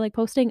don't feel like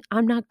posting,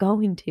 I'm not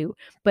going to,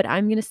 but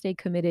I'm going to stay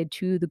committed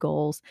to the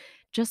goals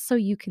just so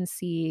you can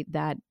see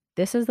that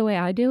this is the way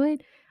I do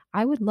it.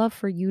 I would love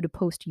for you to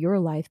post your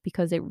life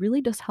because it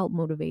really does help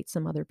motivate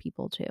some other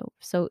people too.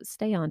 So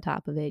stay on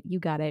top of it. You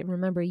got it.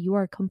 Remember, you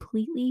are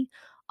completely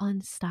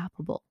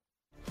unstoppable.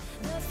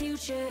 The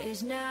future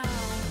is now.